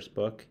think, the first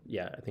book.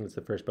 Yeah, I think it's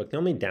the first book. The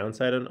only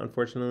downside,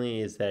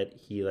 unfortunately, is that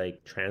he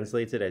like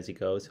translates it as he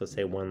goes. He'll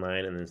say one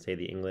line and then say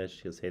the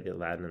English. He'll say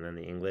the Latin and then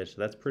the English.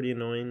 So that's pretty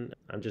annoying.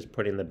 I'm just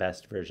putting the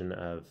best version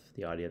of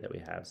the audio that we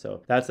have.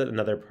 So that's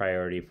another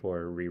priority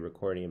for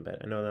re-recording. But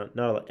I know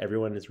not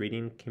everyone is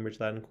reading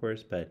Cambridge Latin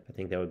course, but I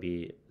think that would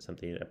be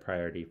a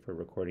priority for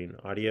recording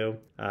audio.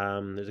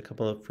 There's a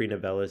couple of free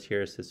novellas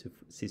here,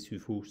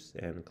 Sisyphus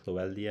and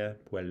Cloelia,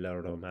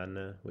 Puella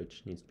Romana,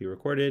 which needs to be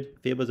recorded.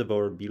 Fables of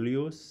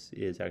Orbilius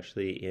is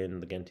actually in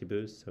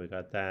Legentibus, so we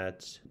got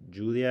that.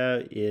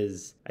 Julia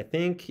is, I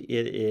think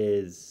it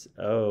is,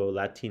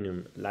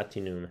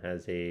 Latinum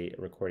has a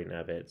recording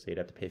of it, so you'd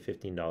have to pay $15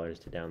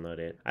 to download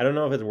it. I don't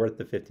know if it's worth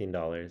the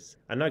 $15.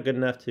 I'm not good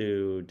enough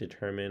to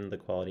determine the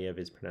quality of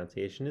his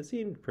pronunciation. It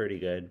seemed pretty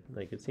good.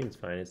 Like, it seems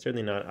fine. It's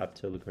certainly not up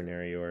to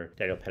Lucernary or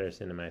Daniel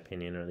Pedersen, in my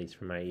opinion, or at least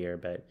from my ear,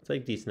 but it's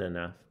like decent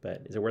enough.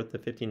 But is it worth the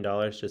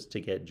 $15 just to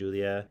get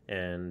Julia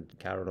and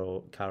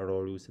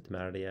Carolus et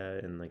Maria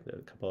and like a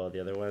couple of the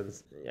other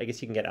ones? I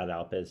guess you can get Ad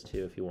Alpes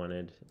too if you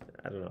wanted.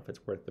 I don't know if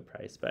it's worth the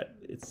price, but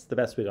it's the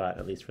best we got,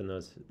 at least from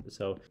those.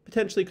 So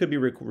potentially could be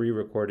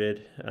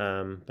re-recorded,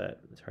 but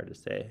it's hard to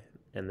say.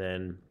 And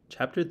then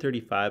chapter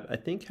 35, I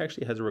think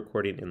actually has a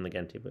recording in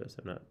Legentibus.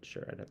 I'm not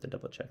sure. I'd have to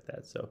double check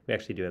that. So we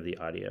actually do have the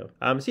audio.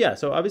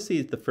 So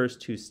obviously the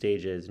first two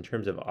stages in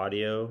terms of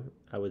audio,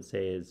 I would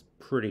say is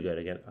pretty good.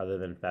 Again, other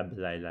than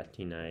Fabulae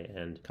Latinae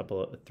and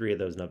three of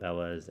those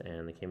novellas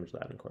and the Cambridge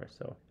Latin course.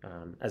 So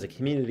as a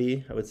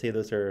community, I would say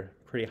those are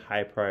pretty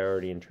high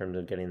priority in terms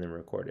of getting them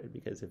recorded,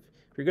 because if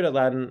you're good at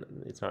Latin,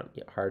 it's not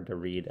hard to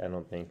read, I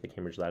don't think, the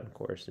Cambridge Latin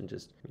course and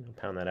just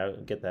pound that out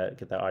and get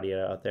that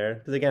audio out there.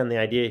 Because again, the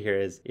idea here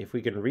is if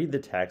we can read the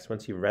text,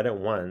 once you've read it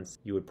once,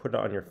 you would put it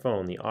on your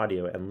phone, the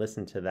audio, and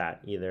listen to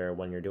that either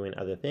when you're doing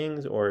other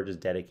things or just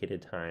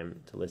dedicated time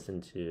to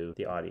listen to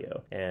the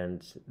audio.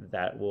 And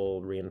that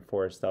will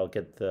reinforce, that'll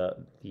get the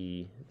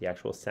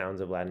actual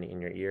sounds of Latin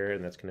in your ear,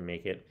 and that's going to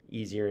make it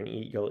easier, and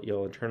you'll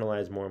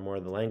internalize more and more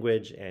of the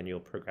language, and you'll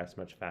progress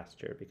much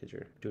faster because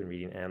you're doing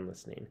reading and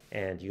listening.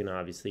 And you can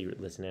obviously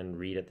listen and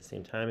read at the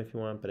same time if you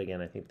want, but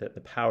again, I think that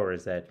the power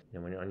is that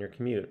when you're on your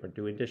commute or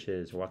doing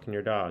dishes or walking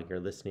your dog, you're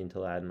listening to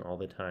Latin all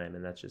the time,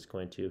 and that's just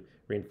going to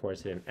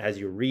reinforce it. And as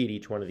you read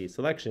each one of these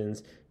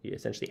selections, you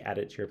essentially add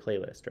it to your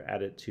playlist or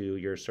add it to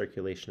your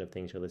circulation of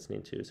things you're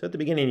listening to. So at the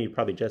beginning, you'd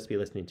probably just be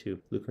listening to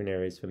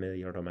Lucernaries,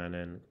 Familia Romana,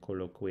 and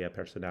Colloquia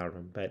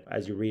Personarum. But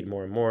as you read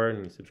more and more,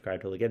 and you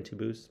subscribe to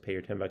Legentibus, pay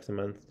your $10 a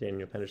month,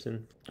 Daniel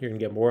Pedersen, you're going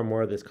to get more and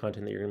more of this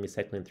content that you're going to be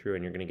cycling through,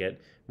 and you're going to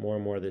get more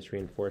and more of this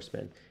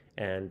reinforcement.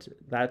 And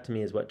that to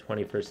me is what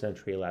 21st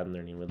century Latin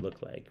learning would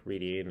look like,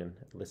 reading and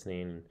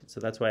listening.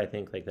 So that's why I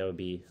think like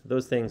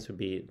those things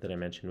that I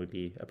mentioned would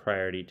be a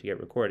priority to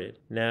get recorded.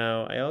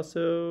 Now, I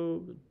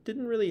also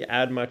didn't really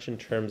add much in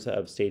terms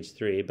of stage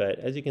 3, but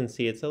as you can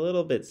see, it's a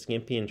little bit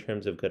skimpy in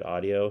terms of good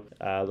audio.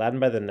 Latin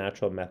by the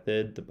Natural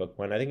Method, the book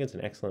 1, I think it's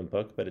an excellent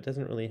book, but it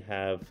doesn't really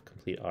have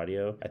complete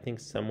audio. I think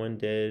someone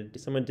did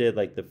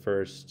like the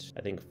first,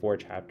 I think 4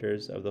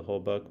 chapters of the whole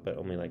book, but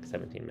only like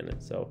 17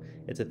 minutes. So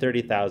it's a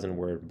 30,000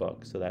 word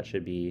book. So that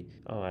should be,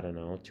 I don't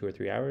know, 2 or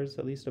 3 hours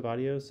at least of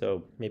audio.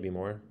 So maybe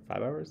more,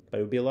 5 hours. But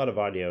it would be a lot of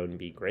audio and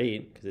be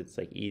great because it's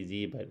like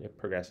easy, but it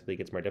progressively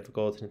gets more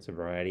difficult and it's a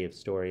variety of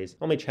stories.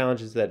 Only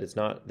challenge is that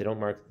they don't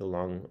mark the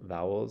long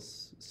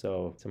vowels.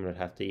 So someone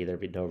would have to either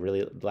know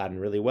Latin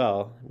really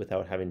well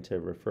without having to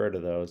refer to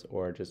those,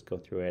 or just go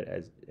through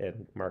it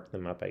and mark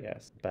them up, I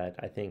guess. But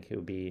I think it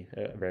would be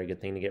a very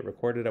good thing to get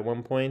recorded at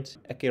one point.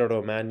 Ecce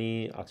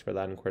Romani, Oxford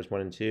Latin Course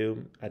 1 and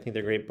 2. I think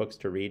they're great books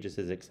to read just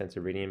as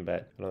extensive reading,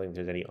 but I don't think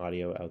there's any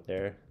audio out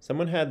there.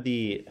 Someone had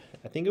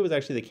I think it was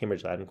actually the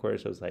Cambridge Latin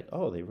Course. I was like,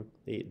 oh,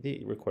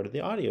 they recorded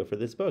the audio for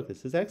this book.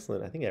 This is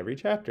excellent. I think every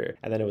chapter.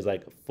 And then it was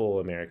like full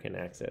American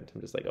accent.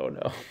 I'm just like, oh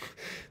no,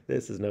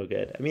 this is no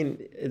good. I mean,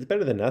 it's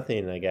better than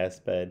nothing, I guess,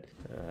 but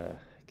I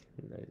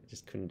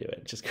just couldn't do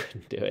it. Just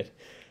couldn't do it.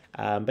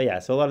 But yeah,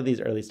 so a lot of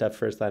these early stuff,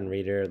 First Latin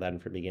Reader, Latin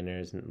for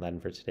Beginners, and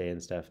Latin for Today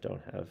and stuff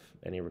don't have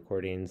any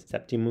recordings.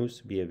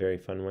 Septimus would be a very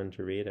fun one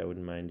to read. I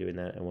wouldn't mind doing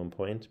that at one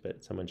point,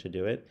 but someone should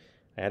do it.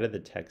 I added the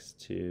text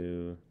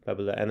to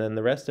Babula, and then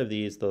the rest of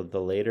these, the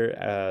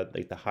later,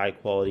 like the high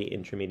quality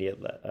intermediate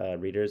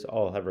readers,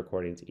 all have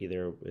recordings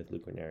either with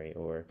Lucernary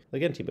or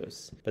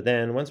Legentibus. But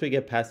then once we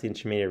get past the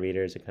intermediate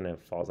readers, it kind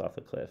of falls off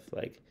the cliff.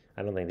 Like,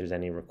 I don't think there's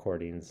any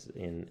recordings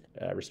in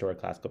restored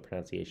classical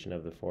pronunciation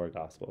of the 4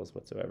 Gospels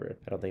whatsoever.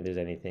 I don't think there's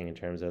anything in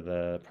terms of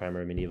the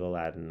primary medieval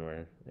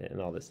Latin and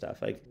all this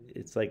stuff. Like,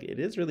 it's like, it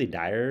is really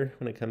dire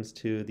when it comes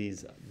to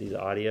these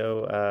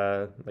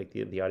audio, like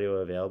the audio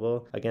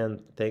available.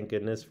 Again, thank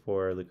goodness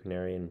for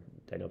Lucernary and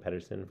Daniel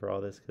Pedersen for all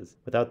this, because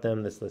without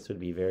them, this list would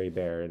be very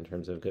bare in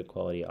terms of good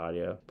quality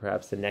audio.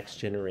 Perhaps the next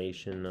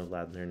generation of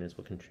Latin learners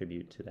will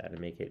contribute to that and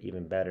make it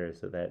even better,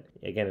 so that,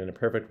 again, in a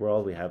perfect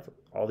world, we have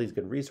all these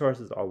good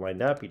resources all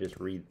lined up. You just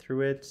read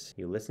through it,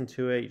 you listen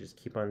to it, you just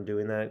keep on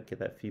doing that, get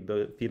that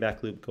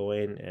feedback loop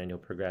going, and you'll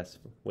progress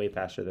way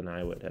faster than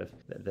I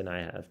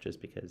have, just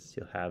because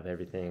you'll have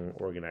everything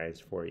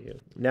organized for you.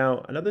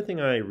 Now, another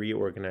thing I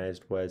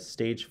reorganized was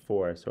stage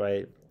 4. So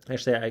I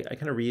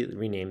kind of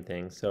renamed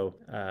things. So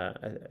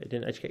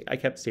I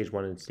kept stage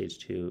 1 and stage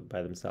 2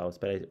 by themselves,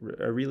 but I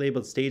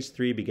relabeled stage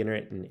 3 beginner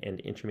and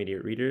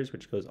intermediate readers,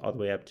 which goes all the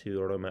way up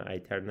to Roma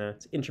Aeterna.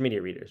 It's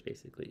intermediate readers,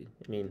 basically.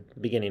 I mean,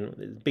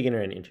 beginner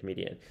and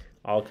intermediate,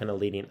 all kind of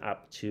leading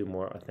up to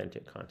more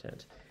authentic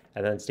content.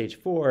 And then stage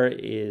 4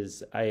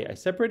 is, I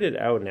separated it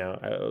out now.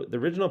 The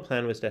original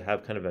plan was to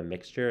have kind of a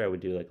mixture. I would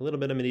do like a little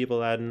bit of medieval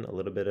Latin, a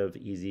little bit of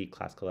easy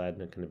classical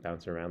Latin, and kind of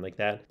bounce around like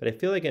that. But I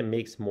feel like it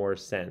makes more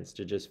sense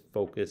to just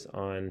focus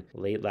on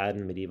late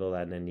Latin, medieval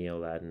Latin, and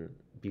Neo-Latin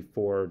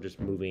before just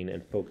moving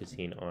and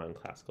focusing on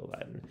classical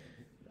Latin.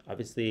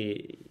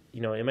 Obviously,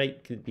 it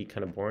might be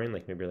kind of boring,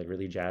 like maybe you're like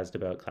really jazzed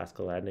about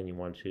classical Latin and you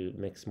want to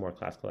mix more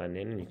classical Latin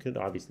in, and you could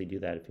obviously do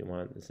that if you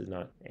want. This is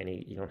not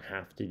you don't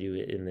have to do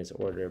it in this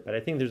order, but I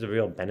think there's a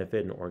real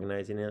benefit in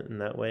organizing it in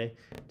that way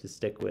to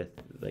stick with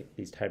like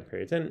these time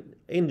periods. And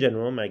in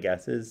general, my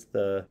guess is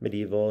the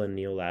medieval and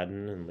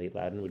Neo-Latin and late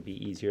Latin would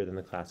be easier than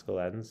the classical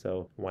Latin,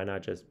 so why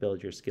not just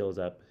build your skills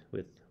up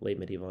with late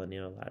medieval and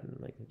Neo-Latin?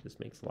 Like, it just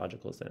makes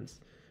logical sense.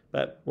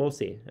 But we'll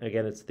see.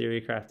 Again, it's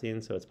theory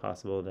crafting, so it's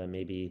possible that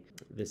maybe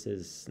this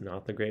is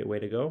not the great way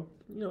to go.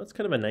 It's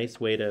kind of a nice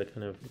way to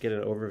kind of get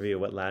an overview of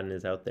what Latin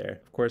is out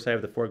there. Of course, I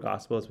have the 4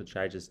 Gospels, which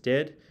I just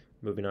did.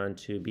 Moving on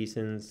to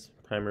Beeson's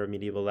Primer of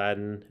Medieval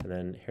Latin, and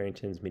then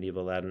Harrington's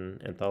Medieval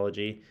Latin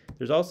Anthology.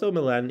 There's also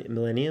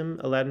Millennium,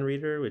 a Latin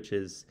reader, which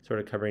is sort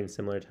of covering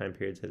similar time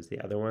periods as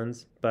the other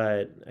ones,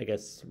 but I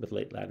guess with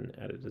late Latin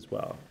added as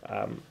well.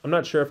 I'm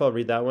not sure if I'll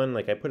read that one.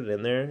 Like, I put it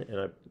in there,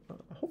 and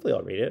hopefully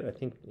I'll read it. I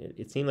think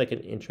it seemed like an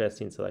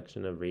interesting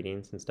selection of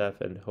readings and stuff,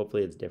 and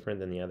hopefully it's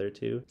different than the other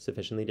 2,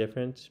 sufficiently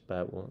different,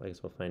 but I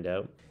guess we'll find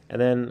out. And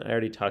then I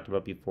already talked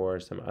about before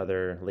some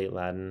other late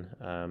Latin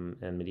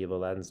and medieval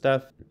Latin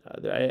stuff.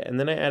 And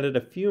then I added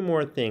a few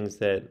more things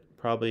that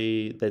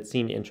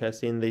seemed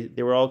interesting.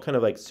 They were all kind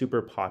of like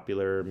super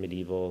popular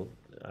medieval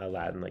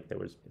Latin, like there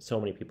was so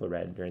many people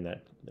read during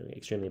that,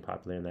 extremely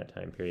popular in that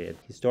time period.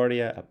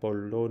 Historia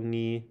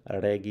Apolloni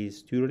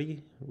Regis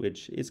Turi,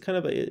 which is kind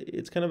of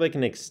like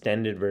an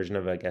extended version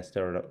of a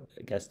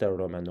Gesta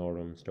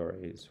Romanorum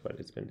story, is what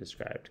it's been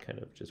described, kind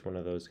of just one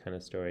of those kind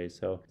of stories.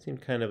 So it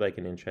seemed kind of like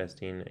an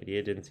interesting idea.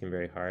 It didn't seem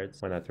very hard,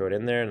 so why not throw it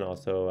in there? And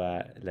also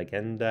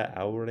Legenda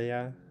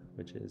Aurea,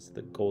 which is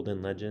the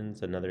Golden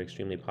Legends, another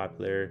extremely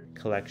popular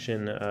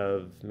collection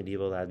of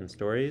medieval Latin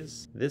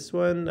stories. This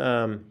one,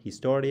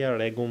 Historia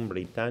Regum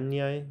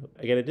Britanniae.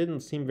 Again, it didn't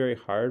seem very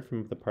hard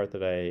from the part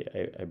that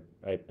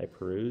I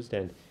perused,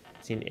 and it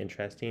seemed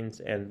interesting.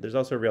 And there's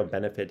also a real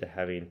benefit to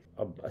having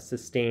a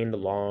sustained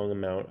long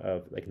amount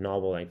of like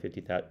novel length,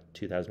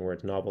 52,000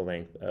 words, novel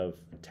length of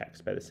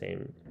text by the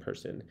same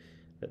person.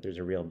 That there's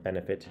a real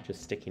benefit to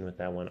just sticking with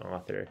that one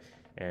author,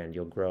 and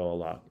you'll grow a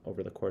lot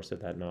over the course of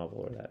that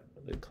novel or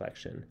the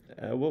collection.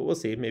 We'll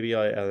see. Maybe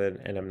I'll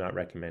end up not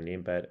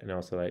recommending, and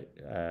also like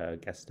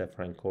Gesta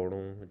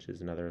Francorum, which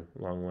is another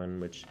long one,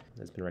 which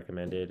has been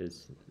recommended,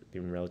 is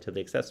being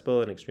relatively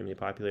accessible and extremely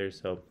popular.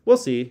 So we'll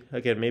see.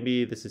 Again,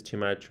 maybe this is too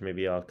much, or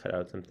maybe I'll cut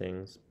out some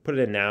things, put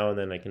it in now, and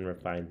then I can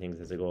refine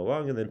things as I go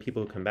along. And then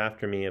people who come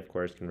after me, of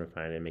course, can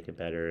refine it and make it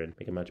better and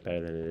make it much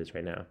better than it is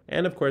right now.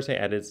 And of course, I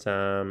added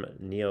some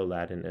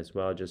Neo-Latin as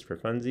well, just for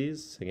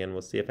funsies. Again,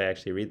 we'll see if I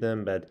actually read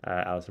them, but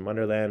Alice in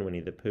Wonderland,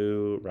 Winnie the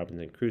Pooh,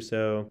 Robinson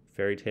Crusoe,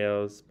 Fairy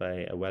Tales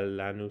by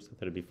Awelanus. I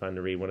thought it'd be fun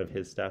to read one of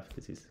his stuff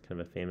because he's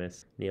kind of a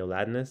famous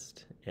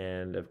Neo-Latinist.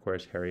 And of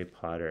course, Harry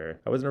Potter.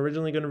 I wasn't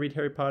originally going to read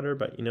Harry Potter,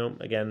 but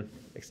again,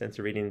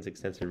 extensive reading is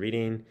extensive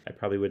reading. I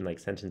probably wouldn't like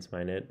sentence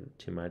mine it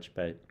too much,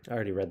 but I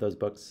already read those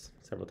books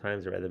several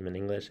times. I read them in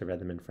English, I read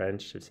them in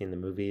French, I've seen the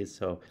movies,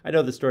 so I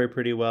know the story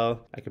pretty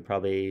well. I could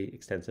probably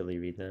extensively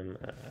read them.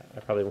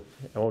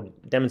 I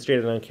won't demonstrate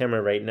it on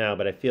camera right now,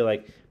 but I feel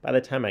like by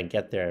the time I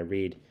get there, I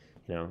read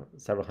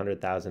several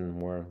 100,000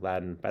 more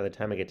Latin. By the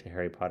time I get to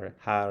Harry Potter,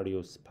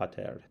 Harrius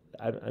Pater,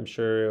 I'm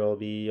sure it'll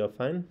be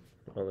fine.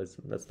 Well,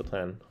 that's the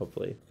plan,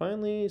 hopefully.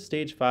 Finally,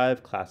 stage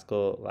 5,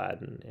 classical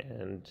Latin.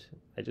 And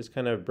I just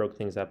kind of broke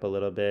things up a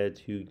little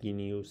bit.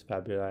 Huginius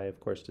Fabulae, of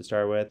course, to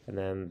start with. And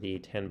then the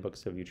 10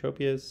 books of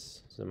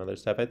Eutropius, some other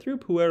stuff. I threw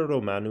Puer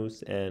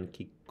Romanus and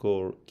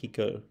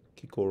Cicoronis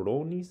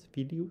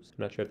Filius.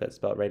 I'm not sure if that's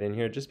spelled right in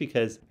here, just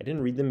because I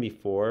didn't read them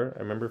before. I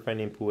remember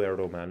finding Puer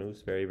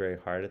Romanus very, very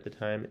hard at the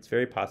time. It's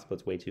very possible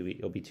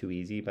it'll be too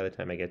easy by the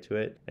time I get to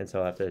it, and so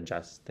I'll have to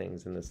adjust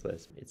things in this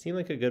list. It seemed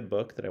like a good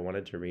book that I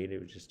wanted to read.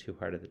 It was just too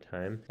hard at the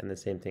time. And the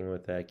same thing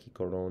with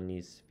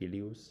Cicoronis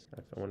Filius.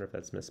 I wonder if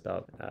that's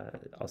misspelled.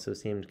 It also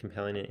seemed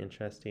compelling and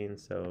interesting,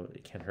 so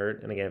it can't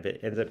hurt. And again, if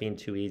it ends up being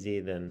too easy,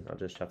 then I'll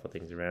just shuffle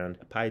things around.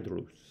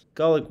 Paedrus,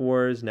 Gallic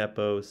Wars,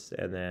 Nepos,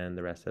 and then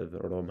the rest of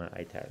Roma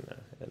Aeterna.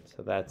 And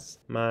so that's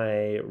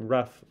my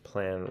rough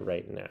plan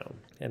right now.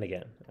 And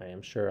again, I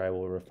am sure I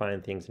will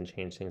refine things and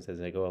change things as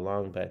I go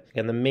along. But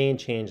again, the main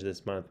change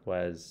this month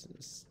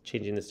was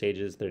changing the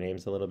stages, their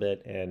names a little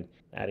bit, and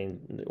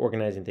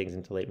organizing things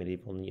into late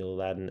medieval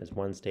Neo-Latin as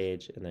one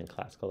stage, and then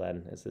classical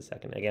Latin as the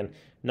second. Again,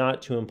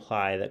 not to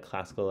imply that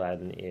classical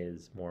Latin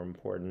is more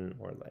important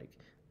or like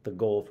the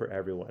goal for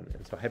everyone.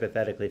 And so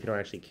hypothetically, if you don't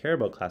actually care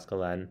about classical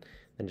Latin,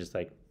 then just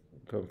like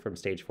go from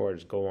stage 4,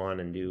 just go on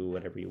and do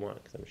whatever you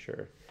want, because I'm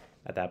sure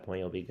at that point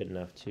you'll be good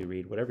enough to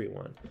read whatever you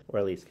want, or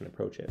at least can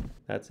approach it.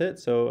 That's it.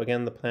 So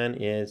again, the plan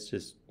is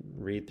just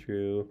read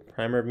through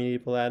Primer of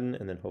Medieval Latin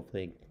and then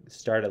hopefully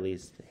start at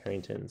least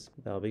Harrington's.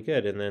 That'll be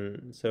good. And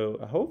then so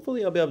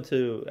hopefully I'll be able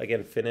to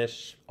again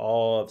finish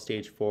all of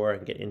stage 4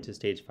 and get into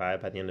stage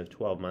 5 by the end of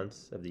 12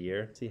 months of the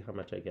year. See how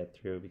much I get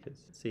through,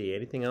 because see,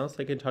 anything else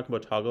I can talk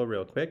about Toggl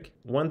real quick.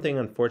 One thing,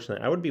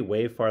 unfortunately, I would be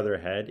way farther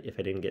ahead if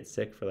I didn't get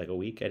sick for like a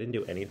week. I didn't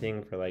do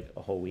anything for like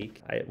a whole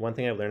week. One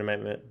thing I've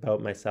learned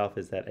about myself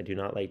is that I do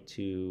not like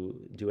to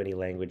do any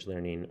language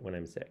learning when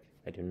I'm sick.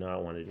 I do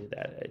not want to do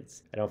that.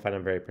 I don't find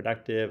I'm very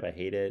productive. I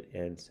hate it.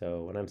 And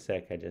so when I'm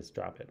sick, I just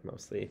drop it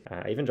mostly.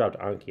 I even dropped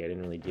Anki. I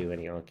didn't really do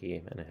any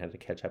Anki, and I had to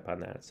catch up on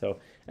that. So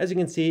as you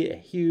can see, a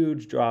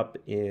huge drop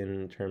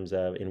in terms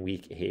of in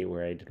week 8,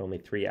 where I did only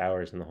 3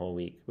 hours in the whole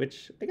week,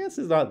 which I guess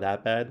is not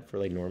that bad for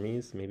like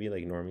normies. Maybe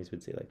like normies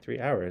would say like 3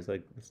 hours,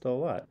 like it's still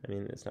a lot. I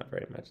mean, it's not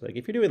very much. Like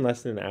if you're doing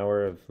less than an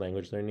hour of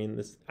language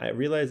learning, I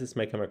realize this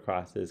might come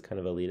across as kind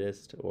of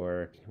elitist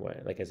or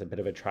like as a bit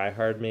of a try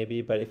hard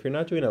maybe, but if you're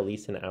not doing at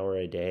least an hour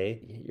a day,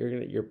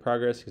 your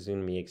progress is going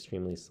to be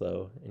extremely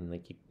slow, and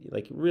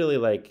really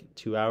like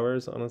 2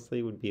 hours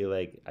honestly would be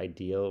like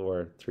ideal,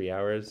 or 3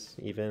 hours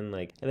even.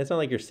 Like, and it's not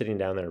like you're sitting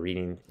down there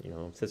reading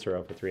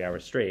Cicero for 3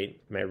 hours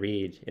straight. You might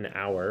read an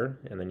hour,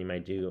 and then you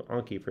might do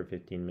Anki for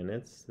 15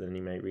 minutes, then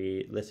you might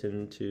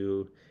listen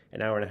to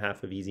an hour and a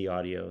half of easy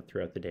audio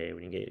throughout the day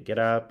when you get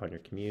up on your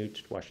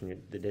commute, washing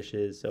the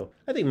dishes. So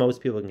I think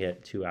most people can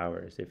get 2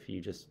 hours if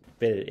you just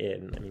fit it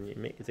in. I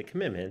mean, it's a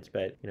commitment,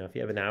 but if you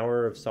have an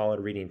hour of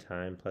solid reading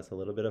time plus a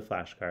little bit of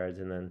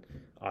flashcards and then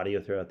audio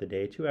throughout the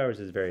day, 2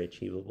 hours is very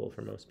achievable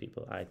for most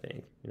people, I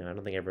think. I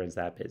don't think everyone's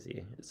that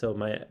busy. So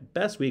my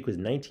best week was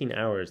 19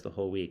 hours the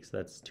whole week. So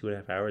that's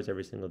 2.5 hours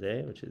every single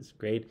day, which is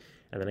great.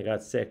 And then I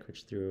got sick,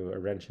 which threw a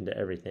wrench into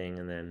everything.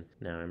 And then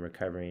now I'm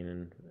recovering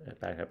and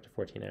back up to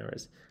 14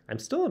 hours. I'm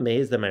still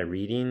amazed that my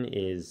reading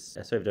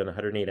so I've done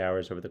 108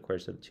 hours over the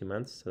course of 2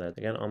 months. So that's,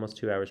 again, almost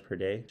 2 hours per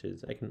day, which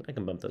is, I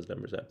can bump those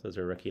numbers up. Those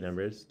are rookie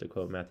numbers, to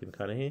quote Matthew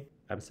McConaughey.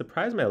 I'm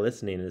surprised my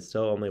listening is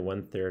still only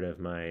 1/3 of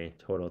my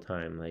total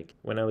time. Like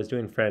when I was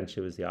doing French,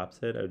 it was the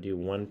opposite. I would do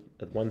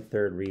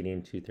 1/3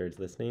 reading, 2/3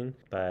 listening.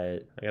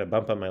 But I got to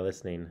bump up my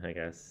listening, I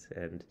guess.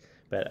 And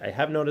But I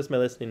have noticed my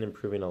listening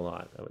improving a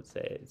lot, I would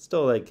say. It's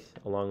still like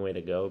a long way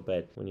to go,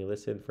 but when you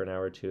listen for an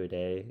hour or two a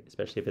day,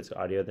 especially if it's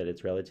audio that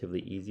it's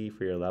relatively easy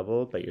for your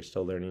level, but you're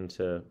still learning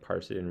to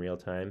parse it in real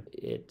time,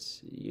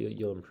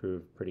 you'll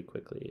improve pretty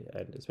quickly.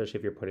 And especially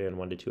if you're putting in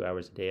 1 to 2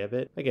 hours a day of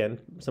it, again,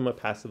 somewhat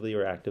passively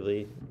or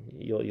actively,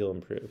 you'll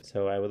improve.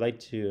 So I would like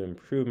to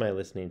improve my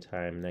listening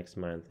time next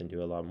month and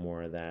do a lot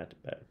more of that,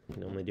 but I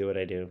can only do what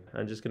I do.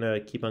 I'm just gonna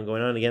keep on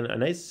going on. Again,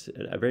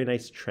 a very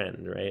nice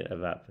trend, right,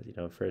 of up,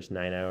 first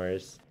 9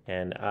 hours.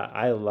 And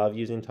I love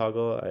using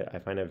Toggl. I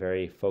find it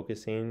very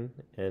focusing,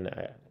 and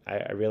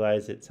I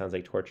realize it sounds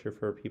like torture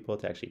for people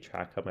to actually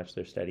track how much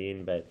they're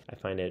studying, but I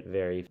find it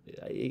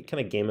it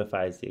kind of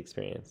gamifies the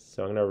experience.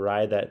 So I'm going to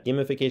ride that.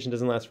 Gamification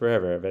doesn't last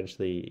forever.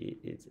 Eventually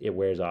it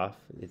wears off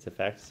its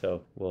effects.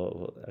 So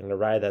I'm going to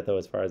ride that though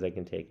as far as I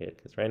can take it,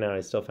 because right now I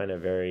still find it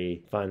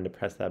very fun to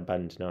press that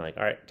button to know like,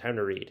 all right, time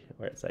to read,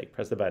 or it's like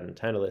press the button,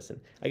 time to listen.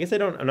 I guess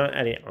I'm not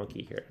adding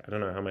Anki here. I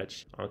don't know how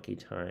much Anki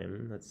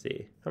time. Let's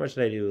see. How much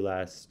did I do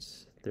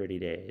last 30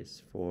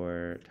 days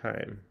for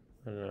time?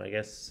 I don't know, I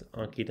guess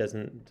Anki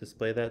doesn't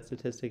display that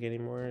statistic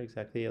anymore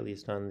exactly, at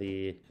least on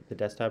the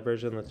desktop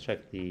version. Let's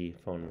check the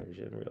phone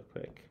version real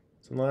quick.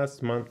 So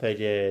last month I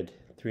did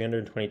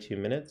 322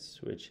 minutes,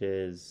 which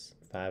is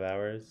 5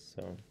 hours.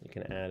 So you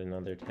can add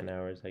another 10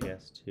 hours, I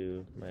guess,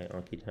 to my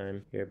Anki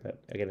time here.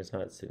 But again, it's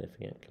not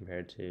significant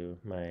compared to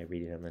my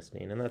reading and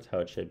listening. And that's how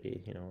it should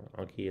be.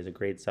 Anki is a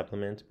great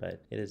supplement,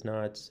 but it is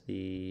not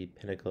the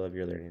pinnacle of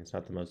your learning. It's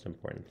not the most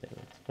important thing.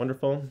 It's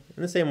wonderful.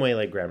 In the same way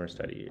like grammar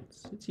study.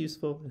 It's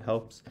useful, it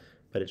helps,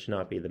 but it should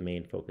not be the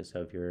main focus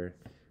of your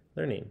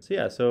learning.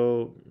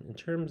 So in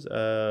terms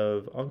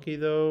of Anki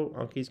though,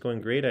 Anki's going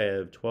great. I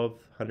have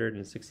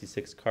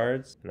 1,266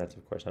 cards, and that's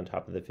of course on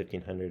top of the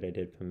 1,500 I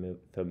did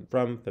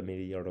from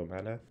Familia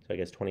Romana. So I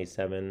guess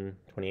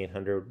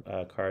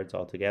 2,800 cards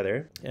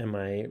altogether. And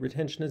my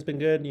retention has been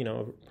good,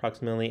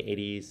 approximately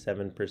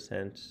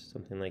 87%,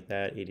 something like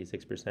that,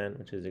 86%,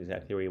 which is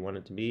exactly where you want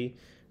it to be.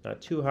 Not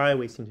too high,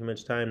 wasting too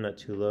much time, not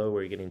too low,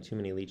 where you're getting too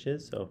many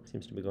leeches, so it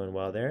seems to be going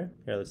well there.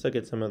 Here, let's look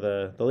at some of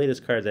the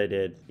latest cards I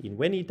did. In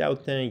Veni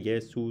Dauten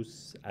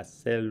Jesus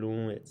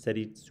Acellum et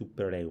Serit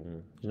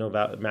Supereum. There's no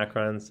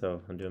macrons,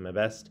 so I'm doing my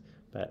best.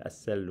 But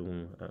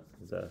Acellum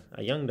is a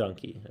young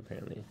donkey,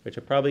 apparently, which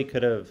I probably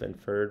could have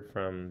inferred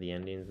from the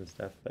endings and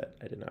stuff, but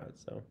I did not.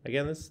 So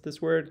again,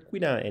 this word,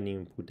 quina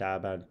enim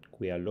putabat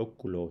quia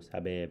loculo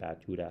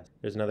sabebaturas.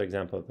 There's another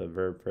example of the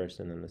verb first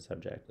and then the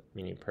subject,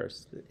 meaning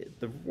purse.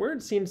 The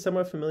word seemed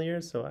somewhat familiar,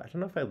 so I don't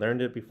know if I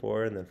learned it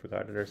before and then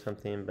forgot it or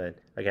something, but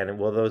again,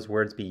 will those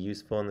words be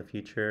useful in the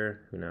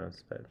future? Who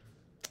knows, but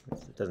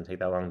it doesn't take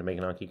that long to make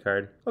an Anki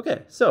card.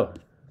 Okay, so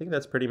I think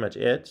that's pretty much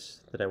it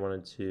that I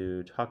wanted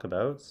to talk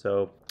about.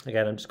 So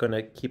again, I'm just going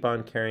to keep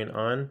on carrying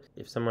on.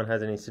 If someone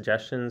has any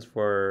suggestions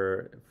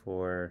for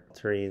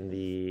altering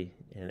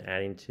and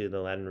adding to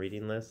the Latin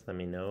reading list, let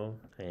me know.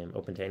 I am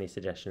open to any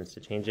suggestions to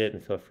change it,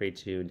 and feel free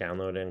to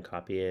download it and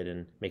copy it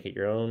and make it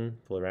your own,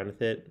 fool around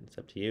with it. It's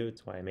up to you.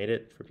 It's why I made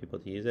it, for people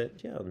to use it.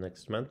 Yeah,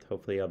 next month,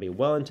 hopefully I'll be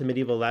well into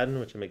medieval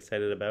Latin, which I'm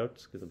excited about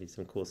because there'll be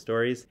some cool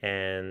stories,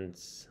 and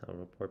I'll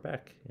report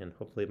back, and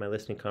hopefully my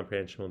listening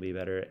comprehension will be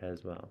better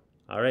as well.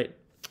 All right.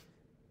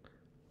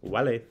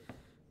 Walete?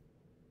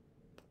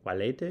 I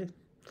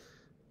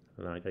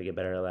don't know, I gotta get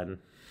better at Latin.